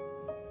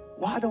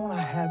 Why don't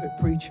I have it,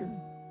 preacher?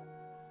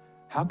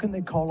 How can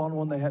they call on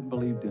one they hadn't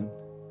believed in?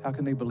 How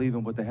can they believe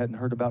in what they hadn't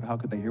heard about? How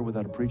can they hear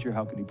without a preacher?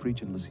 How can he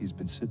preach unless he's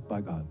been sent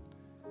by God?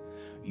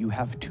 You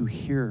have to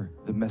hear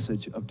the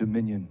message of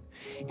dominion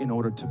in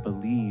order to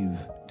believe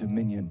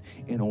dominion,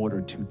 in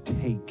order to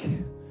take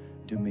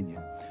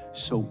dominion.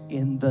 So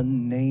in the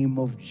name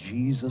of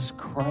Jesus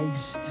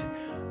Christ,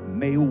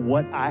 may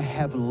what I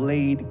have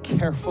laid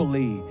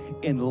carefully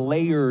in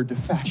layered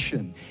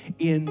fashion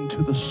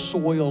into the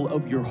soil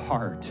of your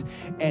heart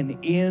and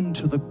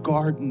into the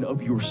garden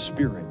of your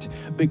spirit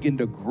begin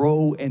to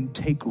grow and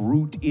take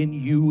root in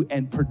you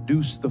and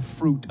produce the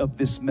fruit of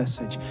this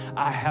message.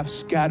 I have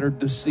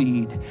scattered the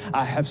seed.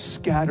 I have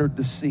scattered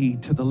the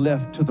seed to the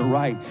left, to the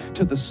right,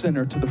 to the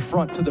center, to the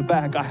front, to the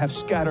back. I have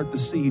scattered the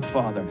seed,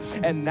 Father.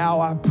 And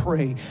now I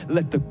pray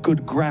let the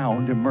good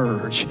ground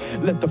emerge.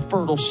 Let the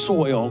fertile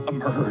soil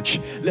emerge.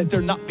 Let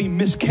there not be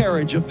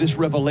miscarriage of this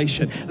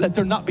revelation. Let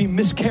there not be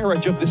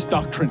miscarriage of this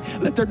doctrine.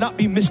 Let there not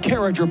be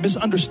miscarriage or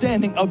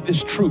misunderstanding of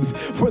this truth.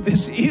 For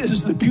this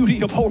is the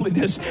beauty of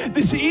holiness.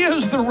 This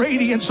is the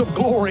radiance of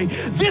glory.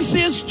 This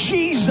is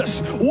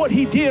Jesus, what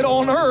he did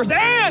on earth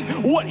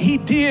and what he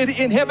did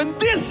in heaven.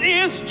 This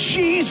is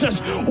Jesus,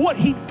 what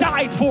he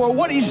died for,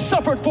 what he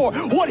suffered for,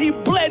 what he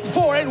bled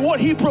for, and what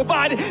he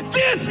provided.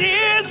 This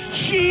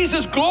is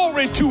Jesus.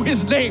 Glory to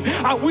his name.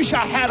 I wish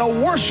I had a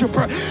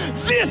worshiper.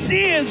 This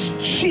is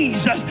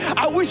Jesus.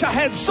 I wish I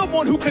had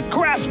someone who could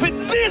grasp it.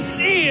 This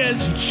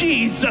is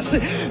Jesus.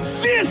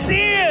 This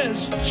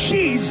is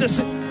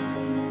Jesus.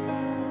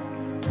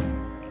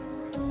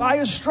 By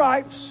his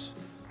stripes,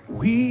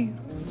 we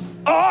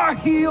are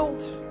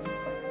healed.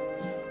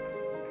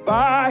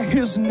 By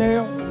his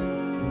nail.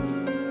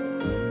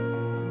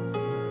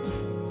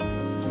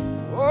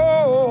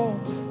 Oh,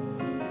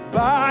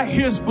 by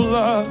his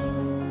blood,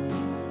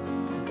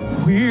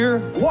 we're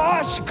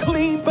washed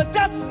clean, but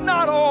that's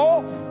not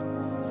all.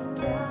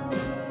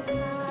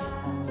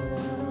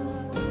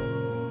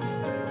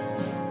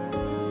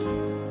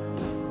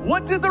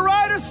 What did the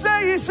writer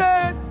say? He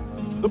said,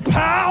 the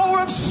power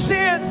of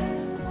sin.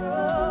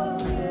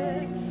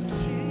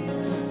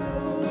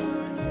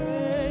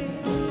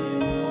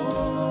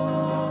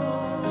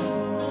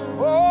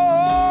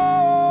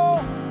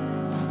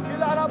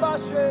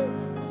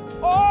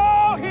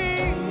 Oh,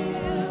 he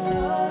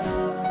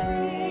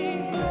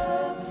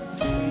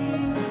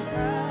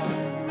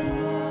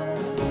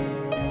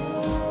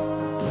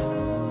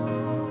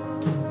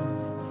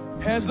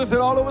hands lifted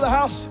all over the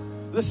house.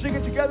 Let's sing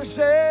it together.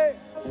 Say,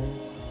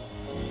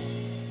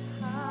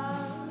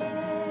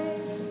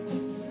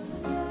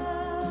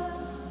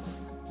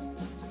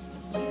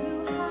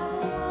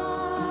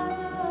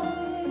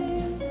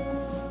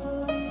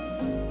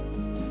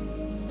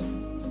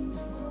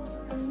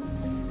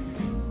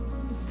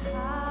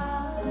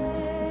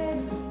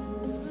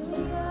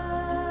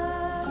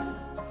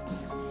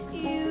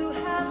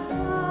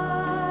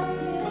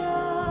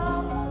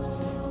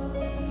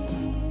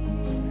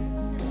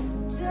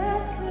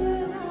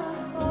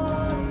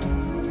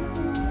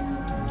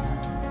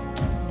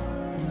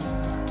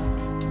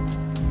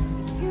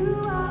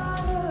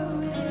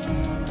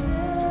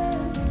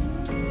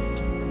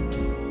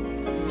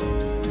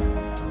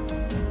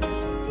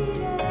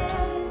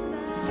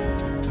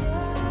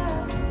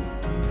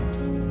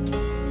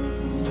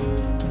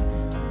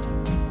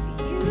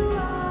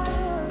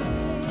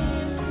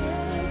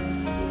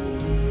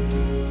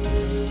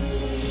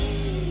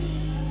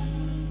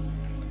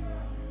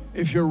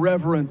 if you're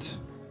reverent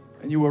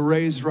and you were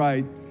raised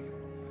right,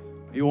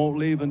 you won't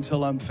leave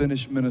until I'm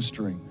finished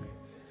ministering.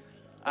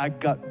 I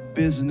got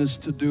business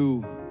to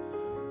do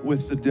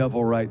with the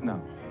devil right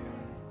now.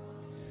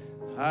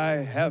 I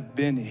have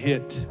been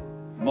hit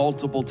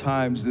multiple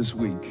times this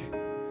week,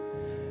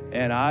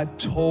 and I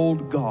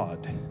told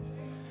God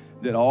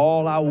that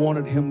all I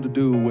wanted him to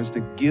do was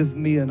to give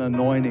me an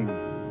anointing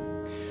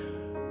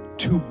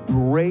to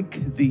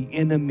break the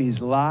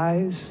enemy's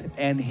lies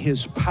and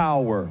his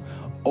power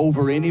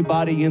over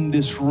anybody in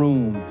this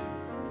room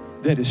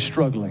that is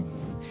struggling.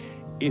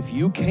 If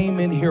you came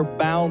in here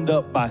bound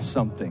up by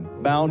something,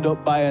 bound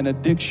up by an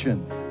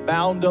addiction,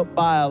 bound up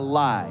by a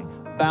lie,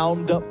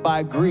 bound up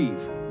by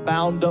grief,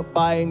 bound up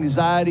by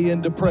anxiety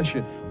and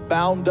depression,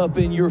 bound up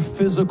in your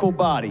physical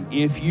body,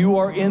 if you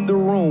are in the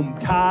room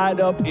tied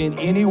up in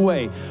any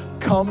way,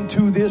 come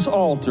to this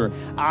altar.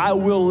 I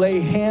will lay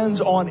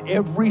hands on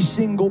every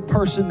single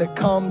person that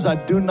comes. I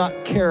do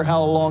not care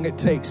how long it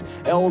takes.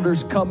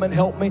 Elders, come and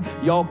help me.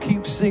 Y'all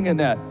keep singing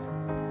that.